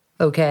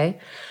 okay?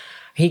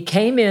 He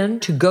came in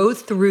to go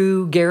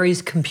through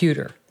Gary's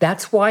computer.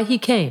 That's why he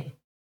came.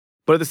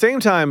 But at the same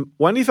time,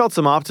 Wendy felt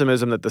some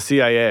optimism that the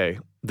CIA,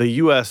 the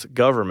U.S.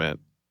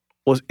 government,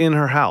 was in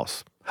her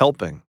house,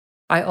 helping.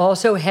 I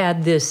also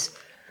had this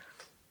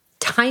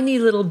tiny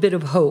little bit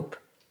of hope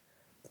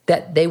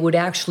that they would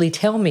actually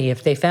tell me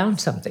if they found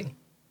something.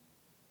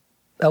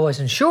 I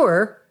wasn't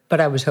sure,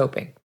 but I was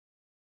hoping.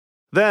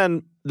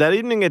 Then, that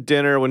evening at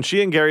dinner, when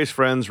she and Gary's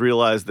friends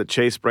realized that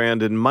Chase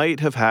Brandon might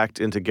have hacked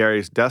into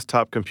Gary's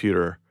desktop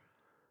computer,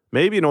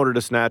 maybe in order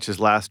to snatch his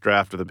last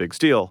draft of The Big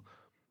Steal,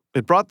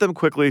 it brought them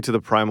quickly to the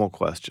primal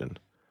question.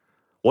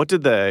 What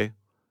did they,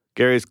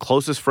 Gary's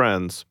closest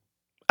friends,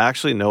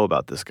 actually know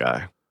about this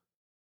guy?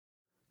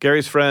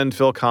 Gary's friend,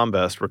 Phil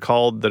Combest,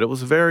 recalled that it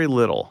was very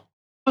little.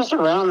 He was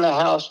around the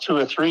house 2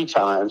 or 3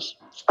 times.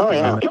 Oh,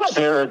 yeah. He was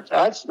there.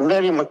 I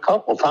met him a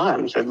couple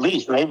times, at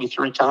least, maybe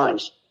 3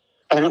 times.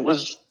 And it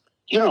was,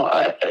 you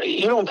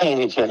don't pay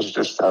any attention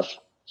to stuff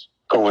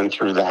going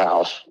through the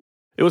house.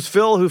 It was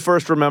Phil who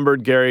first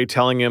remembered Gary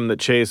telling him that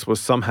Chase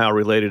was somehow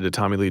related to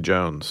Tommy Lee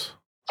Jones.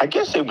 I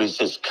guess it was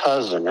his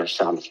cousin or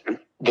something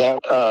that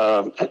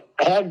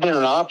had been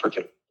an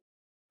operative.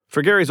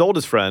 For Gary's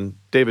oldest friend,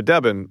 David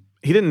Debin,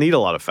 he didn't need a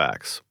lot of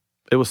facts.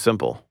 It was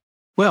simple.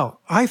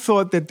 Well, I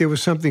thought that there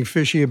was something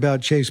fishy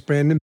about Chase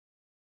Brandon.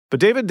 But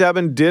David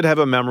Debin did have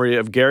a memory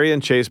of Gary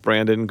and Chase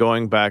Brandon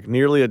going back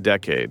nearly a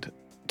decade,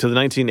 to the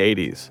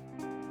 1980s,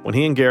 when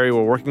he and Gary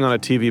were working on a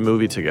TV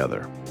movie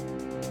together.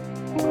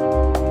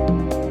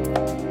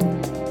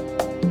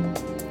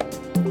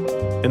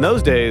 In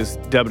those days,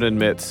 Debin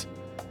admits,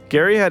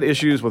 Gary had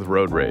issues with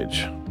road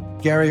rage.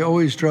 Gary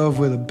always drove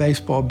with a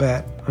baseball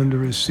bat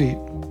under his seat.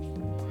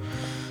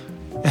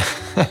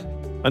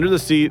 Under the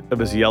seat of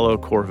his yellow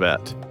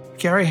Corvette.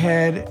 Gary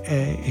had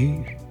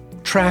a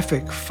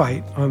traffic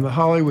fight on the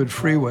Hollywood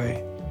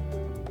freeway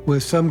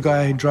with some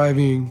guy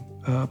driving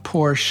a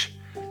Porsche,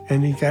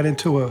 and he got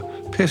into a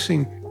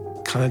pissing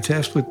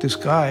contest with this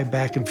guy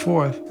back and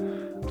forth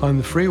on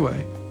the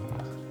freeway.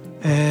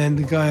 And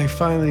the guy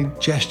finally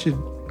gestured,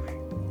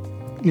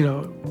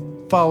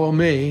 follow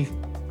me.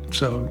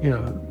 So,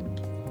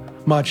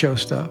 macho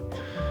stuff.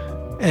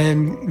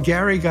 And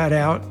Gary got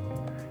out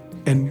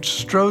and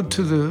strode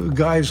to the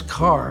guy's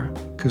car,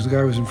 because the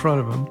guy was in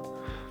front of him,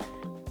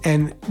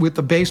 and with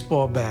the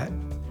baseball bat,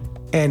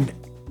 and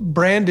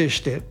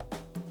brandished it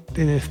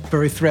in a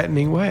very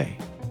threatening way.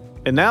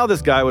 And now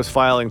this guy was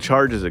filing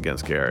charges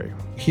against Gary.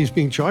 He's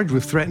being charged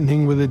with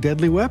threatening with a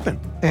deadly weapon.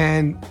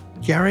 And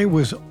Gary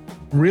was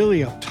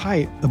really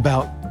uptight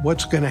about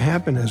what's going to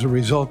happen as a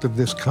result of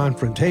this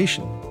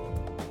confrontation.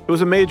 It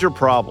was a major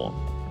problem.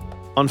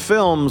 On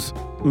films,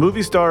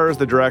 movie stars,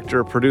 the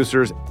director,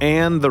 producers,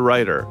 and the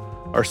writer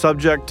are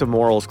subject to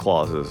morals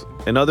clauses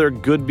and other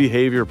good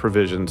behavior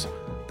provisions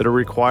that are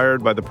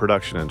required by the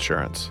production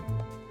insurance.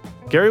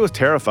 Gary was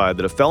terrified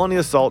that a felony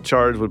assault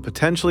charge would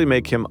potentially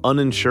make him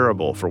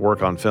uninsurable for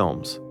work on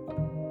films.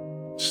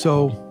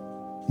 So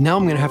now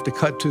I'm going to have to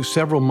cut to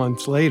several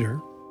months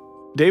later.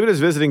 David is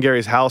visiting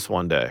Gary's house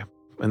one day,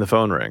 and the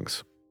phone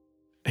rings.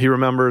 He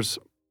remembers,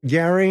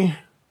 Gary,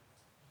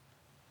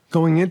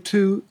 going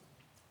into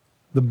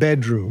the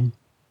bedroom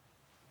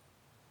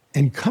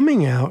and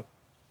coming out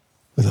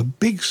with a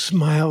big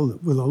smile,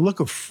 with a look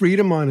of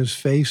freedom on his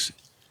face,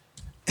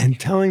 and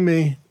telling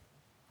me,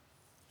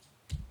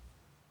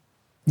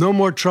 no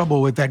more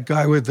trouble with that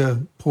guy with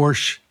the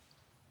Porsche.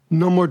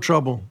 No more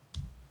trouble.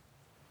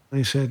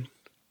 I said,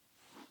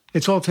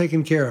 it's all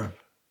taken care of.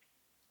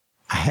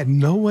 I had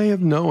no way of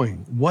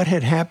knowing what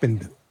had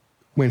happened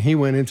when he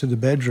went into the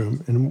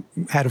bedroom and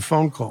had a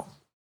phone call.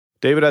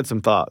 David had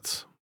some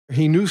thoughts.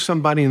 He knew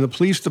somebody in the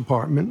police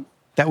department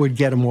that would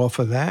get him off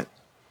of that,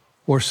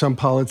 or some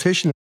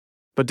politician.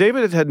 But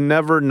David had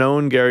never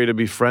known Gary to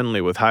be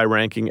friendly with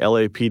high-ranking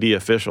LAPD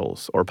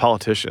officials or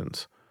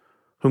politicians,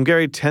 whom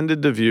Gary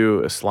tended to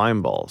view as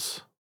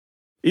slimeballs.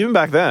 Even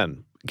back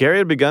then, Gary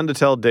had begun to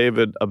tell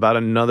David about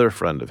another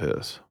friend of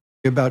his.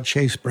 About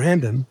Chase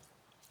Brandon.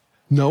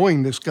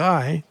 Knowing this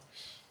guy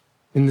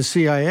in the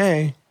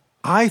CIA,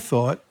 I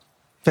thought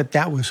that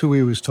that was who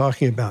he was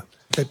talking about,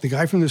 that the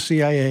guy from the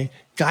CIA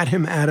got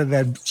him out of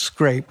that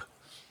scrape,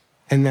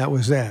 and that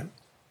was that.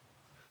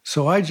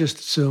 So I just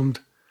assumed,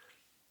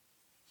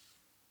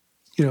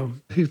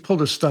 he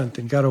pulled a stunt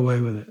and got away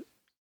with it.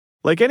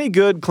 Like any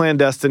good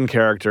clandestine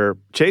character,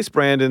 Chase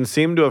Brandon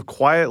seemed to have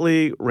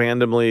quietly,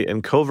 randomly,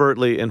 and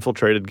covertly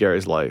infiltrated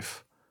Gary's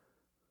life.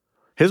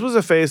 His was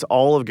a face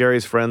all of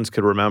Gary's friends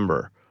could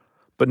remember,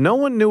 but no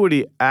one knew what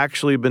he'd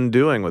actually been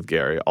doing with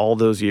Gary all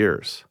those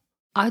years.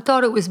 I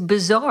thought it was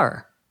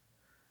bizarre.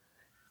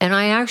 And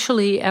I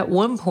actually, at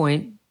one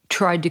point,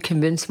 tried to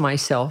convince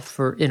myself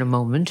in a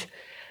moment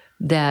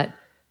that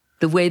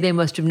the way they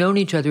must have known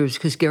each other is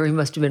because Gary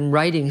must have been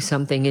writing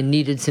something and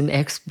needed some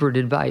expert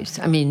advice.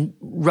 I mean,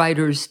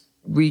 writers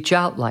reach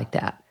out like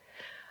that.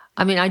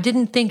 I mean, I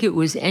didn't think it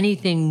was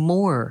anything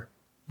more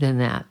than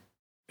that.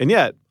 And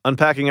yet,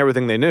 unpacking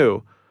everything they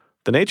knew,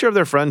 the nature of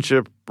their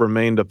friendship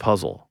remained a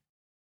puzzle.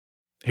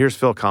 Here's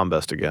Phil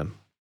Combest again.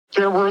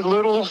 There were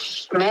little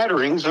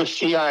smatterings of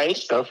CIA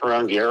stuff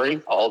around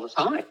Gary all the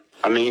time.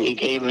 I mean, he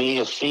gave me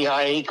a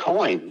CIA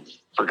coin,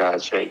 for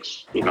God's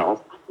sakes,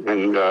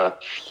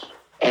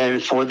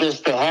 And for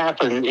this to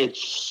happen,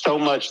 it's so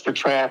much the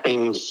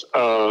trappings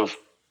of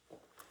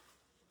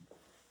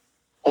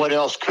what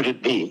else could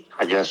it be,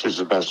 I guess is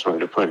the best way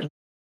to put it.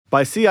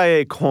 By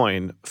CIA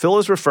coin, Phil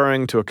is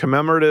referring to a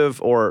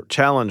commemorative or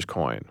challenge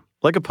coin,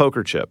 like a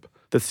poker chip,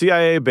 that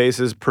CIA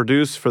bases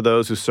produce for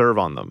those who serve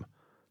on them,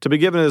 to be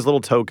given as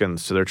little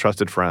tokens to their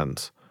trusted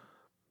friends.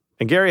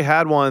 And Gary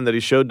had one that he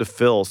showed to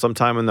Phil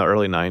sometime in the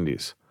early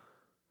 90s.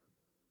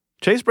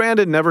 Chase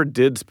Brandon never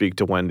did speak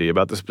to Wendy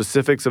about the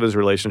specifics of his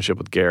relationship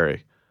with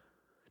Gary,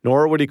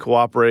 nor would he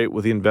cooperate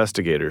with the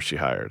investigators she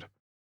hired.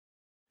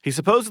 He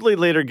supposedly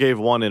later gave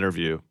one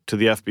interview to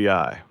the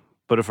FBI,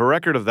 but if a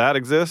record of that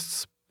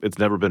exists, it's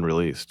never been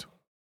released.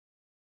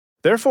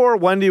 Therefore,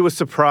 Wendy was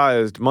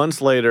surprised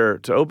months later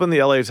to open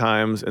the LA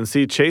Times and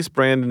see Chase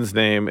Brandon's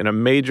name in a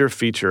major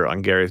feature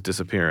on Gary's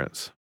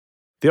disappearance.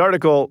 The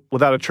article,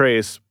 Without a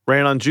Trace,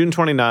 ran on June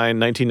 29,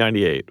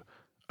 1998,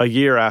 a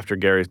year after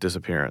Gary's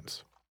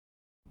disappearance.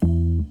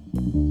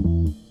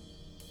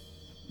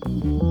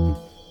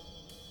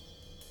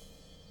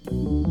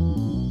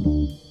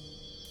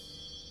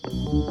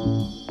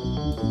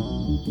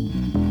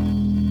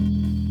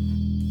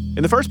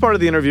 In the first part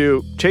of the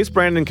interview, Chase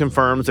Brandon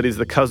confirms that he's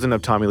the cousin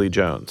of Tommy Lee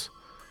Jones,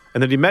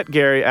 and that he met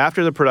Gary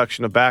after the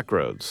production of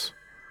Backroads.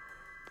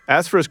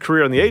 As for his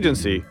career in the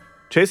agency,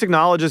 Chase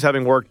acknowledges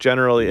having worked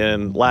generally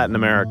in Latin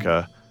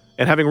America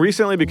and having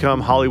recently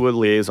become Hollywood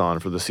liaison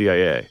for the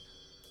CIA,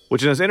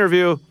 which in his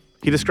interview,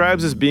 he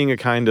describes as being a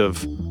kind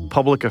of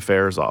public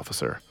affairs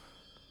officer.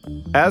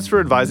 As for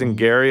advising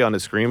Gary on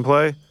his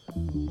screenplay,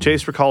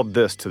 Chase recalled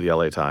this to the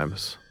LA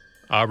Times.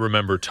 I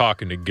remember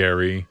talking to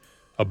Gary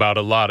about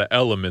a lot of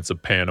elements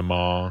of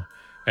Panama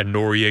and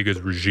Noriega's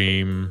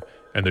regime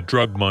and the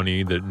drug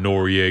money that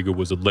Noriega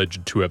was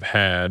alleged to have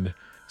had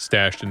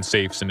stashed in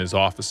safes in his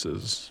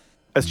offices.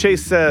 As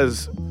Chase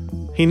says,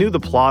 he knew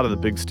the plot of the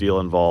big steal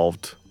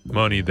involved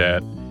money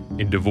that,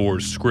 in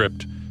DeVore's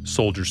script,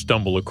 soldiers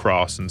stumble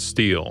across and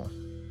steal.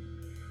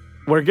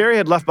 Where Gary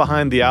had left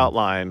behind the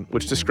outline,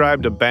 which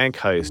described a bank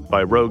heist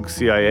by rogue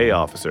CIA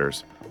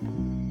officers,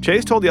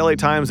 Chase told the LA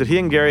Times that he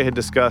and Gary had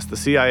discussed the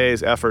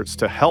CIA's efforts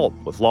to help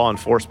with law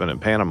enforcement in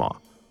Panama,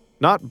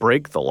 not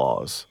break the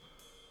laws,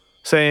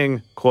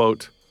 saying,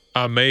 quote,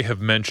 I may have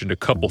mentioned a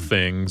couple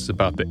things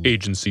about the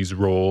agency's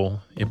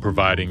role in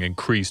providing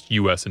increased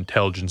U.S.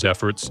 intelligence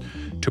efforts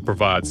to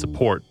provide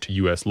support to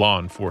U.S. law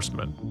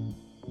enforcement.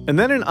 And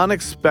then an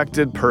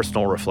unexpected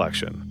personal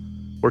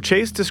reflection, where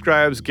Chase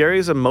describes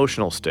Gary's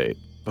emotional state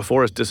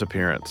before his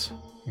disappearance.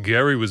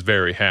 Gary was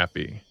very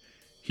happy.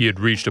 He had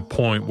reached a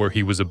point where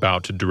he was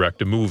about to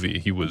direct a movie.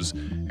 He was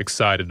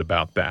excited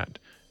about that.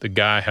 The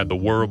guy had the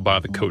world by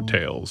the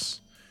coattails.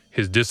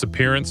 His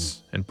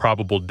disappearance and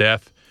probable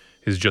death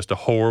is just a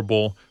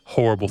horrible,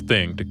 horrible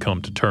thing to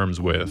come to terms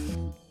with.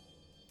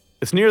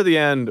 It's near the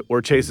end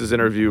where Chase's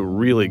interview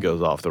really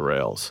goes off the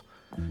rails.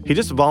 He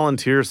just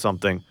volunteers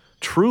something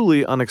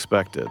truly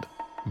unexpected.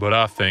 But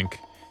I think,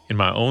 in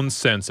my own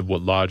sense of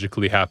what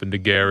logically happened to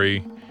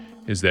Gary,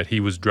 is that he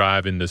was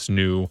driving this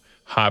new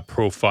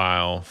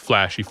high-profile,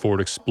 flashy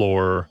Ford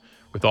Explorer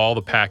with all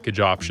the package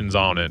options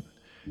on it,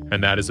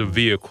 and that is a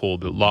vehicle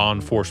that law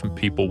enforcement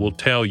people will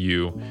tell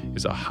you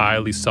is a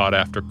highly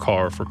sought-after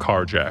car for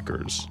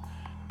carjackers.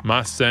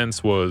 My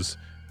sense was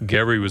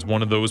Gary was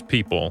one of those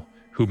people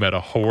who met a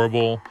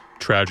horrible,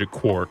 tragic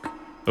quirk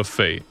of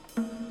fate.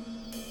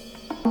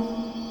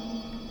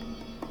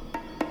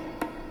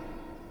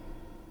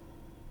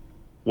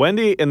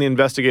 Wendy and the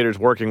investigators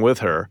working with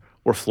her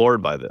were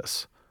floored by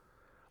this.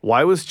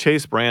 Why was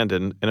Chase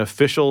Brandon, an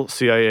official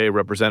CIA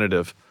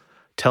representative,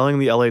 telling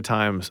the LA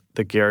Times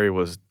that Gary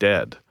was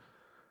dead,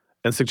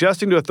 and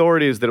suggesting to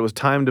authorities that it was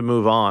time to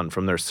move on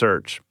from their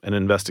search and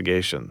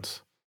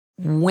investigations?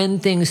 When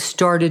things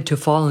started to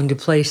fall into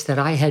place that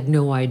I had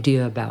no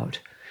idea about,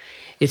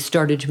 it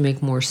started to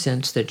make more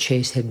sense that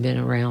Chase had been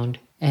around.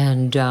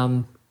 And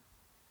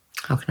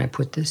how can I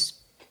put this?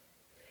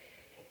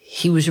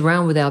 He was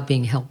around without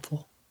being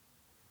helpful.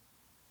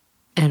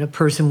 And a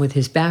person with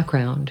his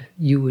background,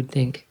 you would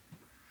think,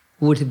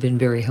 would have been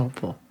very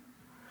helpful,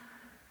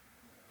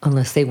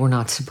 unless they were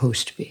not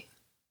supposed to be.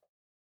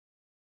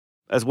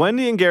 As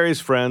Wendy and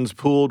Gary's friends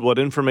pooled what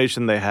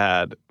information they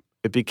had,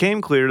 it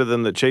became clear to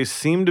them that Chase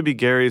seemed to be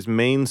Gary's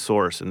main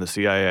source in the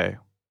CIA.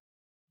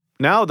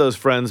 Now those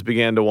friends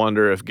began to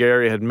wonder if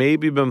Gary had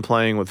maybe been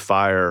playing with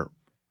fire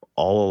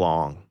all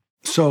along.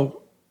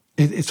 So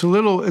it's a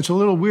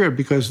little weird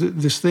because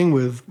this thing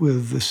with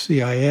the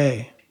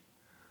CIA,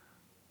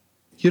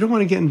 you don't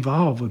want to get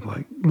involved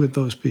with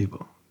those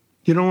people.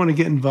 You don't want to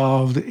get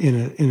involved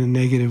in a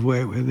negative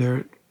way where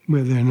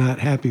they're not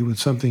happy with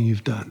something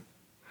you've done.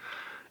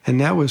 And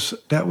that was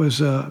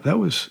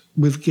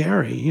with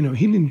Gary. You know,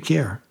 he didn't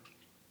care.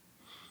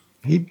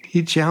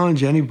 He'd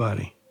challenge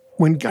anybody.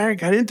 When Gary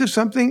got into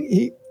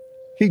something,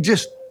 he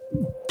just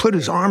put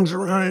his arms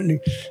around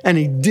it and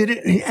he did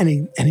it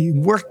and he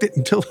worked it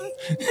until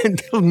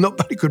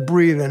nobody could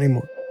breathe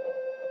anymore.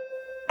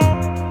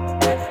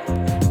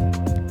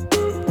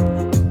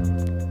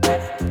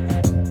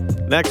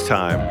 Next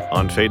time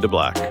on Fade to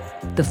Black.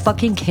 The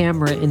fucking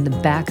camera in the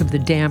back of the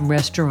damn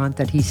restaurant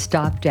that he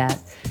stopped at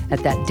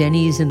that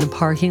Denny's in the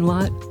parking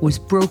lot, was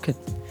broken.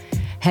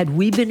 Had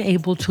we been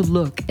able to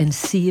look and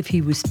see if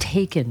he was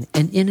taken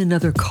and in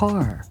another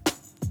car?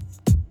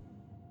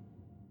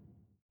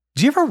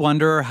 Do you ever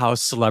wonder how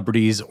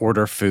celebrities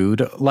order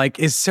food? Like,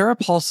 is Sarah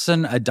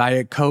Paulson a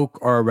Diet Coke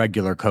or a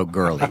regular Coke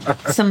girlie?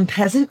 Some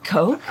peasant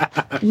Coke?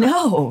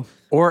 No.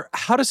 Or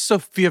how does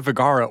Sofia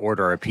Vergara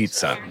order a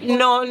pizza?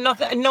 No,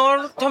 nothing.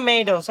 No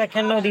tomatoes. I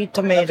cannot eat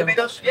tomatoes.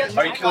 Tomatoes? Yes.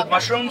 Are you cool with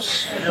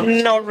mushrooms?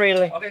 Not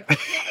really.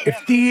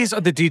 If these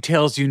are the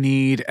details you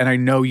need, and I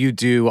know you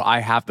do, I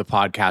have the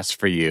podcast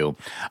for you.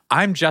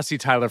 I'm Jesse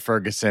Tyler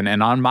Ferguson,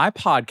 and on my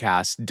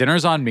podcast,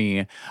 Dinners on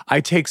Me,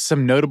 I take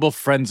some notable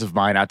friends of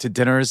mine out to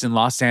dinners in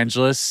Los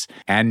Angeles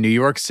and New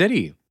York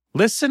City.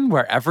 Listen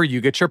wherever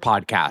you get your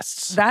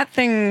podcasts. That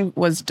thing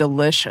was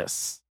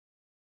delicious.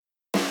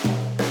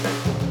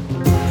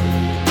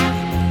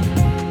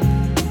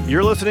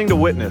 You're listening to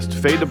Witnessed,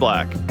 Fade to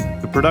Black,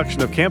 the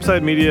production of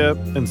Campside Media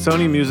and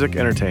Sony Music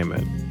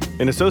Entertainment,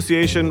 in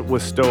association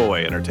with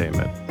Stowaway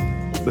Entertainment.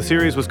 The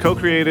series was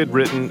co-created,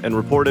 written, and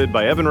reported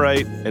by Evan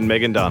Wright and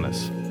Megan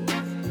Donis.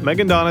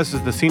 Megan Donis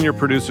is the senior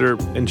producer,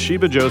 and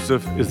Sheba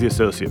Joseph is the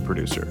associate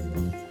producer.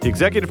 The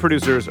executive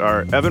producers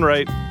are Evan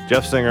Wright,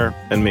 Jeff Singer,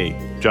 and me,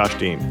 Josh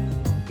Dean.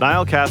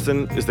 Niall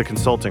Casson is the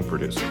consulting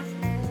producer.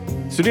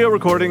 Studio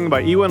recording by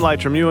Ewan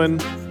Leitram-Ewan,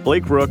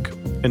 Blake Rook,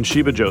 and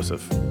Sheba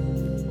Joseph.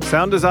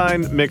 Sound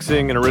design,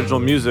 mixing, and original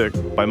music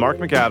by Mark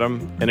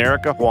McAdam and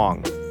Erica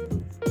Huang.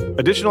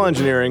 Additional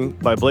engineering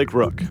by Blake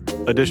Rook.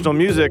 Additional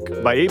music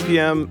by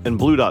APM and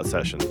Blue Dot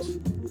Sessions.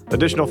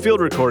 Additional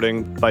field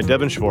recording by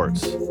Devin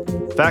Schwartz.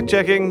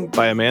 Fact-checking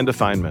by Amanda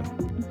Feynman.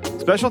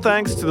 Special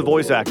thanks to the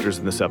voice actors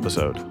in this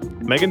episode: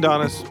 Megan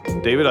Donis,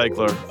 David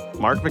Eichler,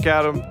 Mark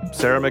McAdam,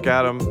 Sarah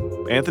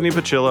McAdam, Anthony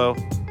Pacillo,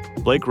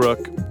 Blake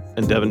Rook,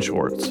 and Devin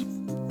Schwartz.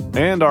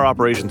 And our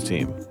operations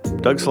team: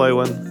 Doug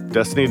Slaywin,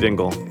 Destiny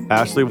Dingle,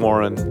 Ashley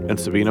Warren, and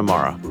Sabina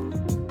Mara.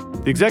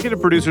 The executive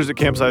producers at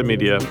Campside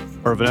Media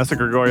are Vanessa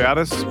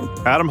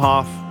Gregoriadis, Adam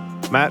Hoff,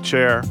 Matt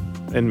Scher,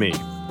 and me,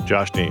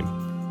 Josh Dean.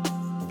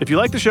 If you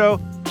like the show,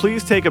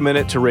 please take a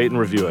minute to rate and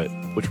review it,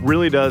 which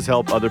really does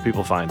help other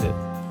people find it.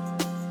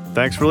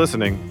 Thanks for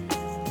listening.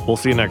 We'll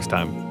see you next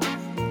time.